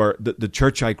the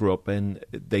church I grew up in,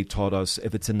 they taught us,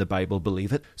 if it's in the Bible,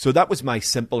 believe it. So that was my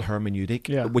simple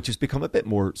hermeneutic, which has become a bit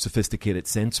more sophisticated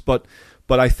since. But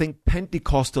I think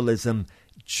Pentecostalism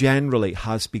generally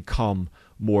has become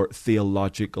more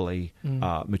theologically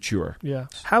mature. Yeah.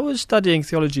 How has studying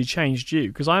theology changed you?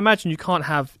 Because I imagine you can't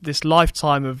have this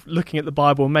lifetime of looking at the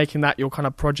Bible, making that your kind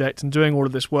of project and doing all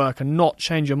of this work and not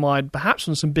change your mind perhaps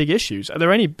on some big issues. Are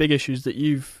there any big issues that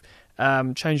you've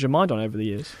changed your mind on over the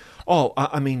years? Oh,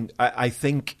 I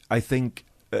think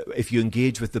if you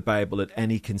engage with the Bible at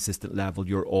any consistent level,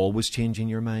 you're always changing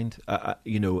your mind.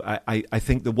 I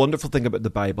think the wonderful thing about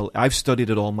the Bible, I've studied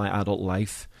it all my adult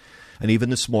life. And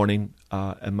even this morning,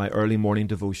 in my early morning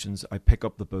devotions, I pick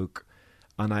up the book,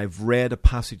 and I've read a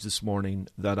passage this morning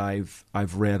that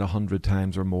I've read 100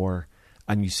 times or more,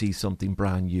 and you see something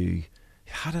brand new.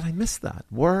 How did I miss that?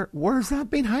 Where's that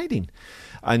been hiding?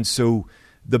 And so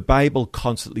the Bible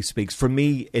constantly speaks. For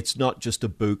me, it's not just a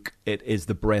book; it is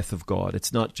the breath of God.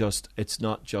 It's not just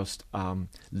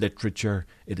literature;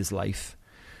 it is life.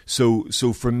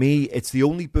 So for me, it's the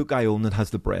only book I own that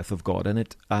has the breath of God in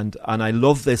it, and I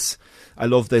love this. I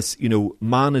love this.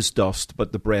 Man is dust,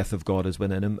 but the breath of God is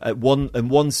within him. In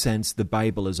one sense, the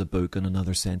Bible is a book; in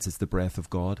another sense, it's the breath of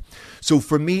God. So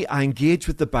for me, I engage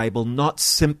with the Bible not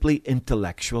simply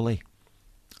intellectually.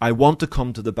 I want to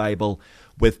come to the Bible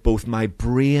with both my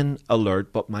brain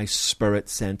alert, but my spirit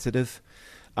sensitive.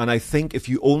 And I think if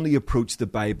you only approach the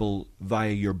Bible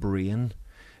via your brain,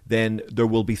 then there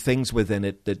will be things within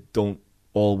it that don't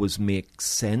always make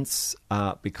sense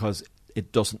because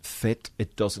it doesn't fit,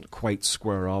 it doesn't quite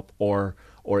square up, or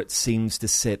it seems to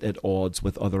sit at odds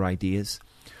with other ideas.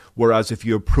 Whereas if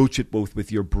you approach it both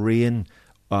with your brain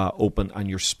open and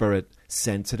your spirit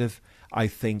sensitive, I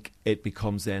think it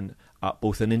becomes then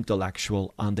both an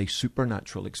intellectual and a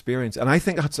supernatural experience. And I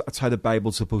think that's how the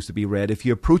Bible's supposed to be read. If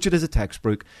you approach it as a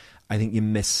textbook, I think you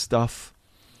miss stuff.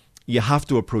 You have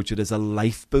to approach it as a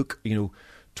life book.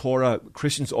 Torah,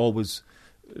 Christians always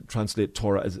translate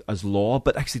Torah as law,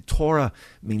 but actually Torah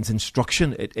means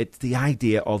instruction. It's the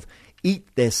idea of eat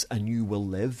this and you will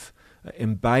live.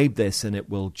 Imbibe this and it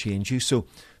will change you. So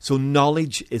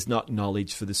knowledge is not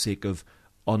knowledge for the sake of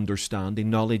understanding.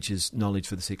 Knowledge is knowledge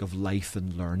for the sake of life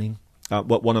and learning.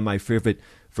 One of my favorite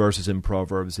verses in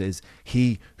Proverbs is,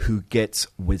 he who gets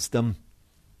wisdom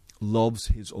loves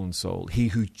his own soul. He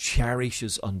who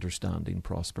cherishes understanding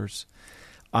prospers.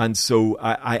 And so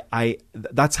I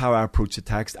that's how I approach the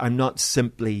text. I'm not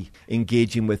simply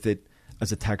engaging with it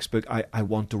as a textbook. I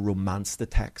want to romance the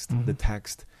text. Mm-hmm. The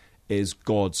text is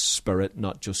God's spirit,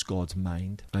 not just God's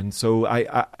mind. And so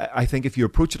I think if you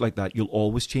approach it like that, you'll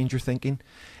always change your thinking.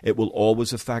 It will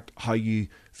always affect how you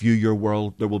view your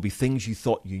world. There will be things you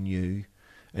thought you knew,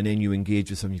 and then you engage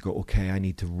with them, you go, okay, I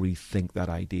need to rethink that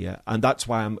idea. And that's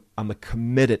why I'm a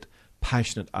committed,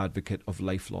 passionate advocate of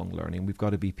lifelong learning. We've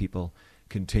got to be people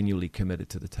continually committed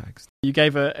to the text. You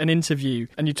gave an interview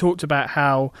and you talked about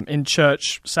how in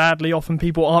church, sadly, often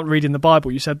people aren't reading the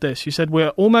Bible. You said this. You said, we're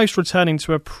almost returning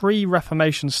to a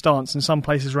pre-Reformation stance in some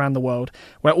places around the world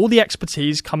where all the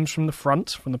expertise comes from the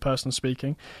front, from the person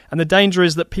speaking. And the danger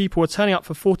is that people are turning up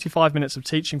for 45 minutes of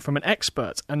teaching from an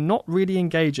expert and not really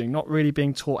engaging, not really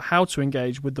being taught how to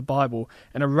engage with the Bible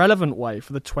in a relevant way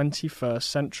for the 21st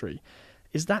century.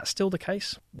 Is that still the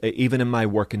case? Even in my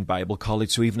work in Bible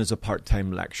college, so even as a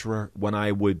part-time lecturer, when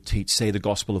I would teach, say, the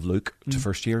Gospel of Luke to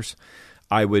first years,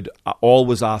 I would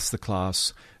always ask the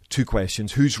class 2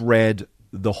 questions. Who's read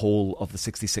the whole of the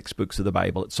 66 books of the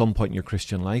Bible at some point in your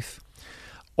Christian life?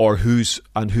 Or who's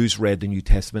read the New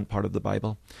Testament part of the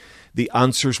Bible? The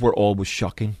answers were always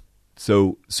shocking.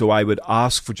 So I would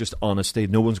ask for just honesty.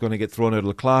 No one's going to get thrown out of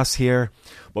the class here.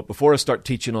 But before I start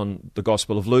teaching on the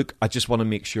Gospel of Luke, I just want to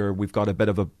make sure we've got a bit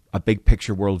of a big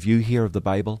picture worldview here of the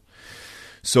Bible.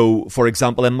 So, for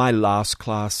example, in my last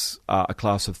class, a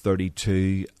class of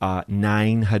 32,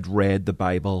 9 had read the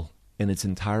Bible in its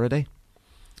entirety.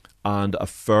 And a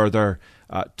further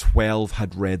 12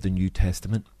 had read the New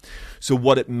Testament. So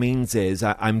what it means is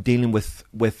I'm dealing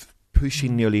with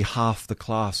pushing nearly half the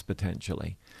class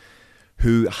potentially,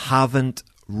 who haven't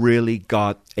really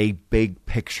got a big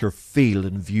picture feel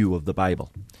and view of the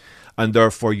Bible. And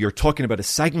therefore, you're talking about a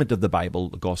segment of the Bible,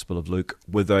 the Gospel of Luke,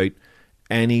 without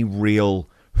any real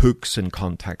hooks and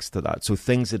context to that. So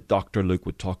things that Dr. Luke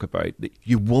would talk about,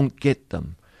 you won't get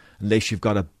them unless you've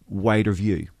got a wider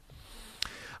view.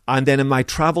 And then in my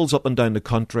travels up and down the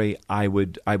country, I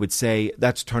would say,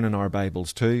 let's turn in our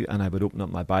Bibles too. And I would open up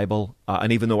my Bible.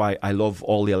 And even though I love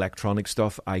all the electronic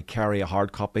stuff, I carry a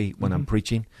hard copy when I'm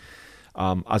preaching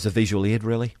as a visual aid,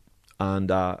 really.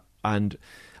 And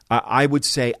I would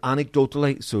say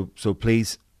anecdotally, so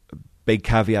please, big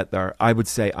caveat there, I would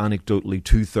say anecdotally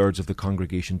 2/3 of the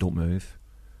congregation don't move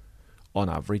on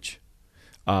average.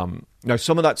 Now,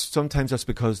 sometimes that's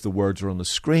because the words are on the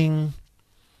screen.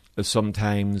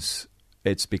 Sometimes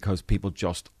it's because people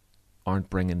just aren't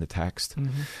bringing the text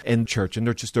in church, and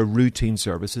they're just their routine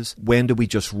services. When do we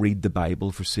just read the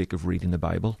Bible for sake of reading the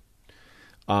Bible?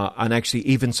 And actually,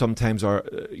 even sometimes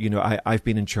I've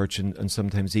been in church, and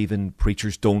sometimes even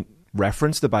preachers don't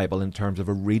reference the Bible in terms of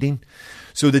a reading.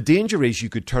 So the danger is you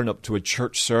could turn up to a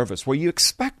church service where you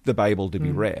expect the Bible to be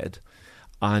read,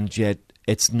 and yet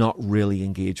it's not really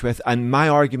engaged with. And my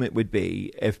argument would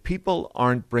be, if people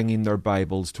aren't bringing their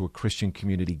Bibles to a Christian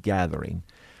community gathering,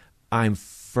 I'm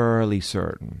fairly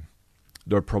certain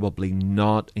they're probably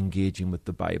not engaging with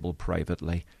the Bible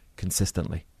privately,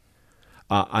 consistently.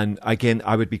 And again,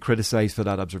 I would be criticised for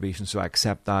that observation, so I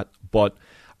accept that. But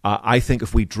I think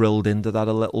if we drilled into that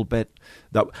a little bit,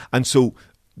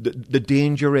 the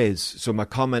danger is, so my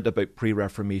comment about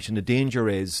pre-Reformation, the danger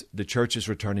is the church is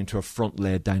returning to a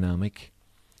front-led dynamic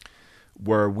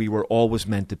where we were always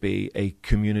meant to be a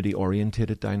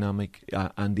community-orientated dynamic,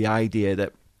 and the idea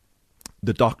that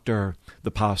the doctor,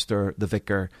 the pastor, the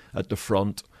vicar at the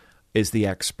front is the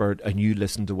expert and you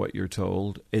listen to what you're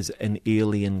told is an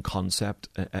alien concept,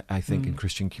 I think, in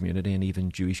Christian community and even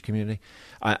Jewish community.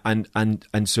 And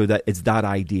so that it's that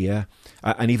idea,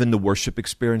 and even the worship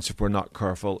experience, if we're not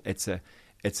careful, it's a,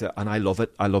 and I love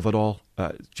it. I love it all.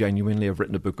 Genuinely, I've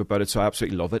written a book about it, so I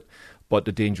absolutely love it. But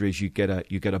the danger is you get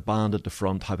a band at the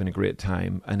front having a great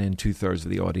time, and then 2/3 of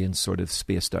the audience sort of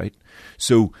spaced out.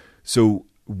 So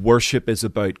worship is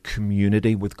about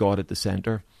community with God at the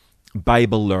center.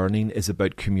 Bible learning is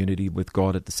about community with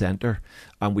God at the center,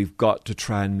 and we've got to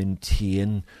try and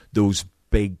maintain those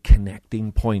big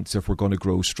connecting points if we're going to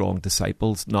grow strong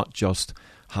disciples, not just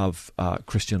have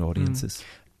Christian audiences.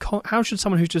 How should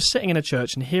someone who's just sitting in a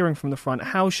church and hearing from the front,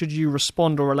 how should you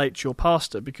respond or relate to your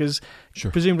pastor? Because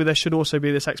presumably there should also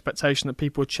be this expectation that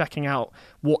people are checking out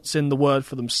what's in the word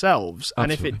for themselves. Absolutely.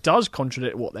 And if it does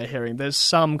contradict what they're hearing, there's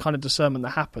some kind of discernment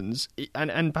that happens.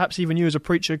 And perhaps even you as a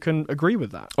preacher can agree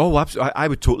with that. Oh, absolutely. I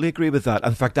would totally agree with that.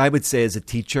 In fact, I would say as a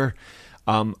teacher,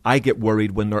 I get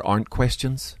worried when there aren't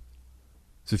questions.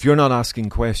 So if you're not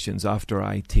asking questions after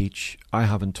I teach, I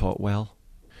haven't taught well.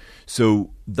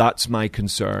 So that's my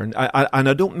concern. And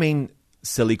I don't mean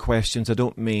silly questions. I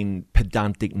don't mean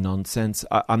pedantic nonsense.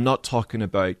 I'm not talking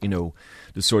about,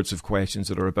 the sorts of questions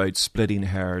that are about splitting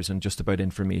hairs and just about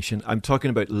information. I'm talking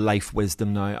about life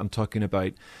wisdom now. I'm talking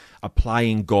about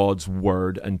applying God's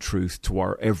word and truth to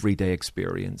our everyday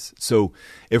experience. So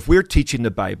if we're teaching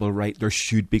the Bible, right, there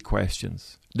should be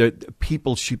questions.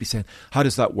 People should be saying, how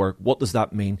does that work? What does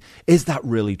that mean? Is that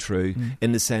really true?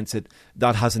 In the sense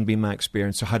that hasn't been my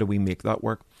experience, so how do we make that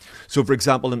work? So, for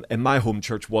example, in my home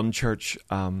church, one church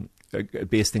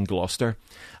based in Gloucester,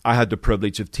 I had the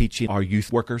privilege of teaching our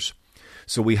youth workers.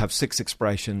 So we have 6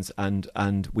 expressions,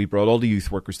 and we brought all the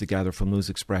youth workers together from those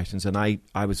expressions, and I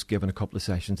was given a couple of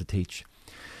sessions to teach.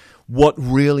 What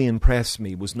really impressed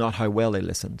me was not how well they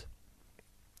listened.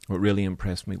 What really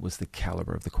impressed me was the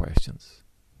caliber of the questions.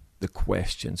 The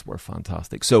questions were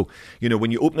fantastic. So,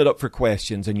 when you open it up for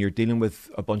questions and you're dealing with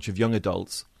a bunch of young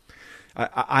adults,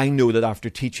 I know that after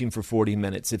teaching for 40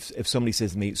 minutes, if somebody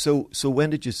says to me, so when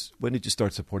did you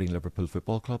start supporting Liverpool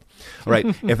Football Club? All right,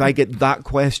 if I get that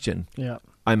question,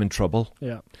 I'm in trouble.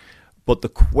 Yeah. But the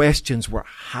questions were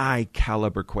high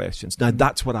caliber questions. Now,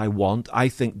 that's what I want. I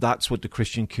think that's what the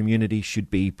Christian community should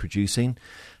be producing.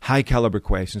 High caliber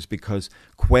questions, because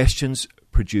questions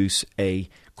produce a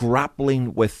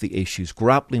grappling with the issues,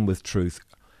 grappling with truth,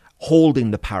 holding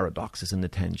the paradoxes and the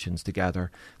tensions together,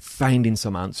 finding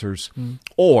some answers,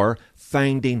 or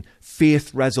finding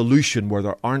faith resolution where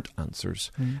there aren't answers.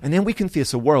 And then we can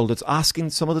face a world that's asking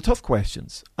some of the tough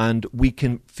questions, and we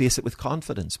can face it with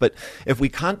confidence. But if we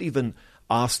can't even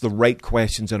ask the right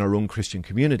questions in our own Christian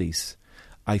communities,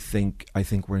 I think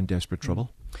we're in desperate trouble.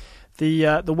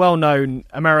 The well-known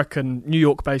American, New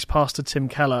York-based pastor Tim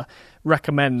Keller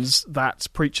recommends that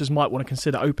preachers might want to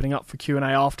consider opening up for Q&A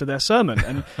after their sermon.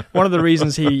 And one of the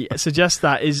reasons he suggests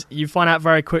that is you find out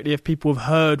very quickly if people have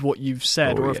heard what you've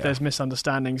said if there's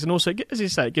misunderstandings. And also, as you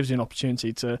say, it gives you an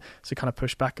opportunity to kind of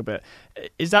push back a bit.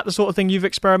 Is that the sort of thing you've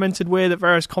experimented with at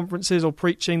various conferences or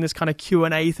preaching, this kind of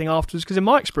Q&A thing afterwards? Because in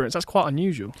my experience, that's quite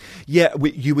unusual. Yeah,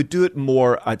 you would do it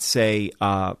more, I'd say,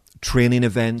 training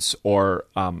events or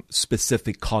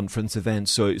specific conference events.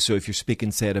 So if you're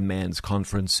speaking, say, at a men's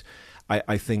conference,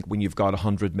 I think when you've got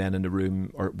 100 men in the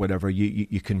room or whatever,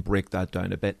 you can break that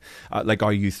down a bit. Like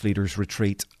our youth leaders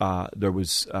retreat, there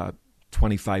was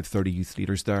 25, 30 youth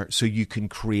leaders there. So you can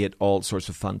create all sorts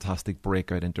of fantastic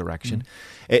breakout interaction.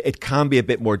 It can be a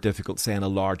bit more difficult, say, in a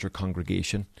larger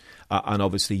congregation. And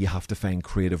obviously you have to find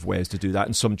creative ways to do that.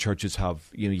 And some churches have,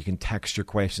 you can text your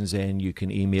questions in, you can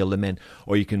email them in,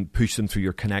 or you can push them through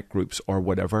your Connect groups or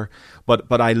whatever.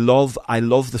 But I love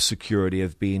the security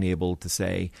of being able to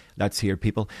say, let's hear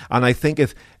people. And I think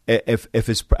if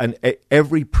it's, and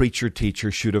every preacher teacher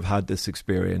should have had this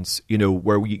experience,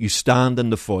 where you stand in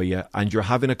the foyer and you're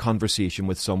having a conversation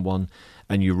with someone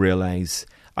and you realize,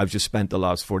 I've just spent the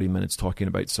last 40 minutes talking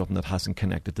about something that hasn't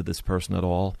connected to this person at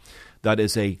all. That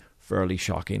is a fairly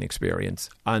shocking experience.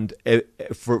 And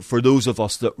for those of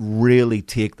us that really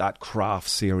take that craft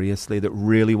seriously, that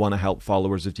really want to help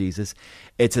followers of Jesus,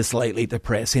 it's a slightly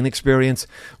depressing experience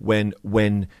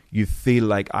when you feel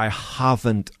like I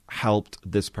haven't helped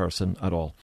this person at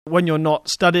all. When you're not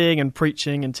studying and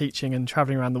preaching and teaching and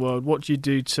travelling around the world, what do you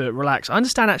do to relax? I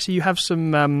understand actually you have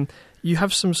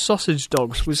some sausage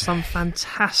dogs with some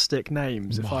fantastic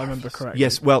names, if I remember correctly.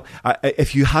 Yes, well,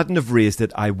 if you hadn't have raised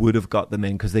it, I would have got them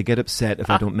in because they get upset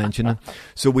if I don't mention them.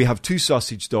 So we have 2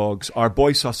 sausage dogs. Our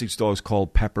boy sausage dog is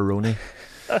called Pepperoni,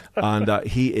 and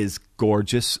he is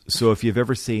gorgeous. So if you've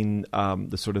ever seen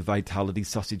the sort of Vitality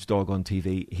sausage dog on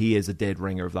TV, he is a dead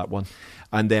ringer of that one.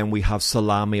 And then we have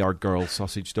Salami, our girl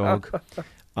sausage dog.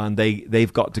 And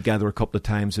they've got together a couple of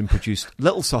times and produced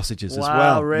little sausages as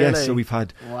well. Really? Yes, so we've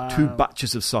had 2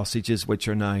 batches of sausages, which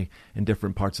are now in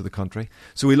different parts of the country.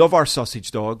 So we love our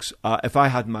sausage dogs. If I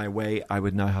had my way, I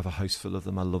would now have a house full of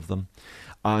them. I love them.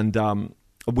 And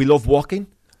we love walking.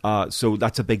 So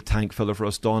that's a big tank filler for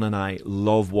us. Dawn and I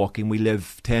love walking. We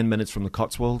live 10 minutes from the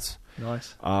Cotswolds.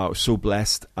 Nice. So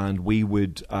blessed. And we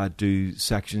would do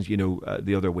sections,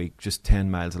 the other week, just 10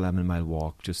 miles, 11-mile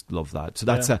walk. Just love that. So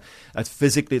that's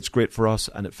physically, it's great for us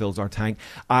and it fills our tank.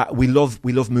 We love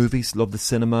movies, love the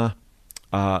cinema,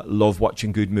 love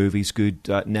watching good movies, good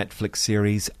Netflix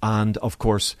series, and of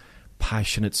course,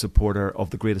 passionate supporter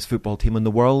of the greatest football team in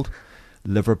the world,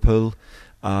 Liverpool.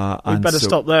 We better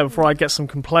stop there before I get some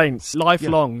complaints.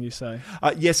 Lifelong, you say?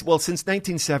 Yes, well, since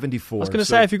 1974. I was going to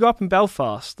say, if you grew up in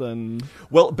Belfast, then...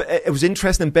 Well, it was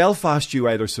interesting. In Belfast, you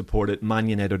either supported Man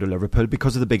United or Liverpool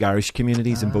because of the big Irish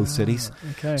communities in both cities.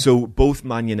 Okay. So both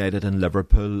Man United and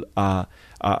Liverpool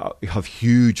have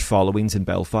huge followings in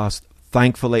Belfast.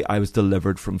 Thankfully, I was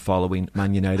delivered from following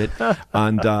Man United.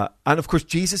 And of course,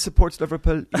 Jesus supports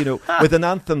Liverpool. With an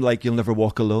anthem like You'll Never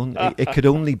Walk Alone, it could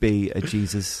only be a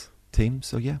Jesus team.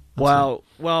 So yeah. Well,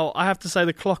 I have to say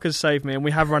the clock has saved me, and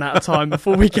we have run out of time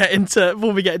before we get into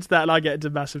that, and I get into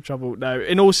massive trouble. No,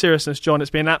 in all seriousness, John,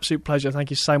 it's been an absolute pleasure.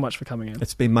 Thank you so much for coming in.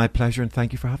 It's been my pleasure, and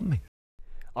thank you for having me.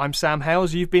 I'm Sam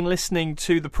Hales. You've been listening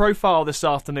to The Profile this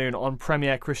afternoon on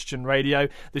Premier Christian Radio,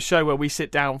 the show where we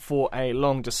sit down for a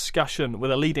long discussion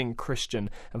with a leading Christian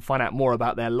and find out more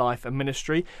about their life and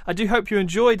ministry. I do hope you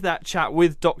enjoyed that chat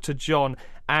with Dr. John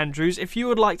Andrews. If you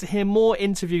would like to hear more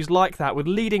interviews like that with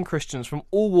leading Christians from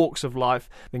all walks of life,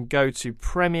 then go to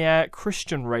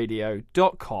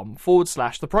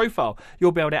premierchristianradio.com/the profile.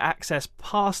 You'll be able to access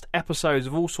past episodes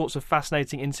of all sorts of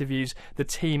fascinating interviews the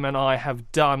team and I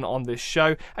have done on this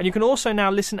show. And you can also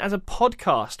now listen as a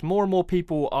podcast. More and more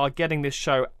people are getting this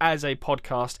show as a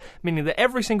podcast, meaning that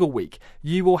every single week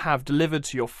you will have delivered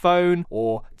to your phone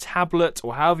or tablet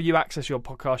or however you access your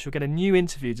podcast, you'll get a new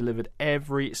interview delivered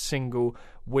every single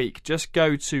week. Just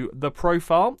go to The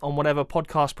Profile on whatever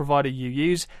podcast provider you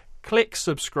use, click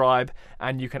subscribe,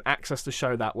 and you can access the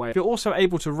show that way. If you're also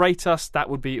able to rate us, that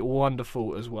would be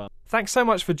wonderful as well. Thanks so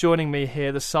much for joining me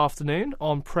here this afternoon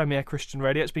on Premier Christian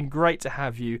Radio. It's been great to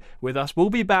have you with us. We'll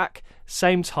be back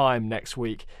same time next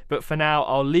week. But for now,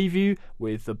 I'll leave you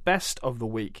with the best of the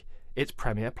week. It's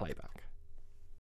Premier Playback.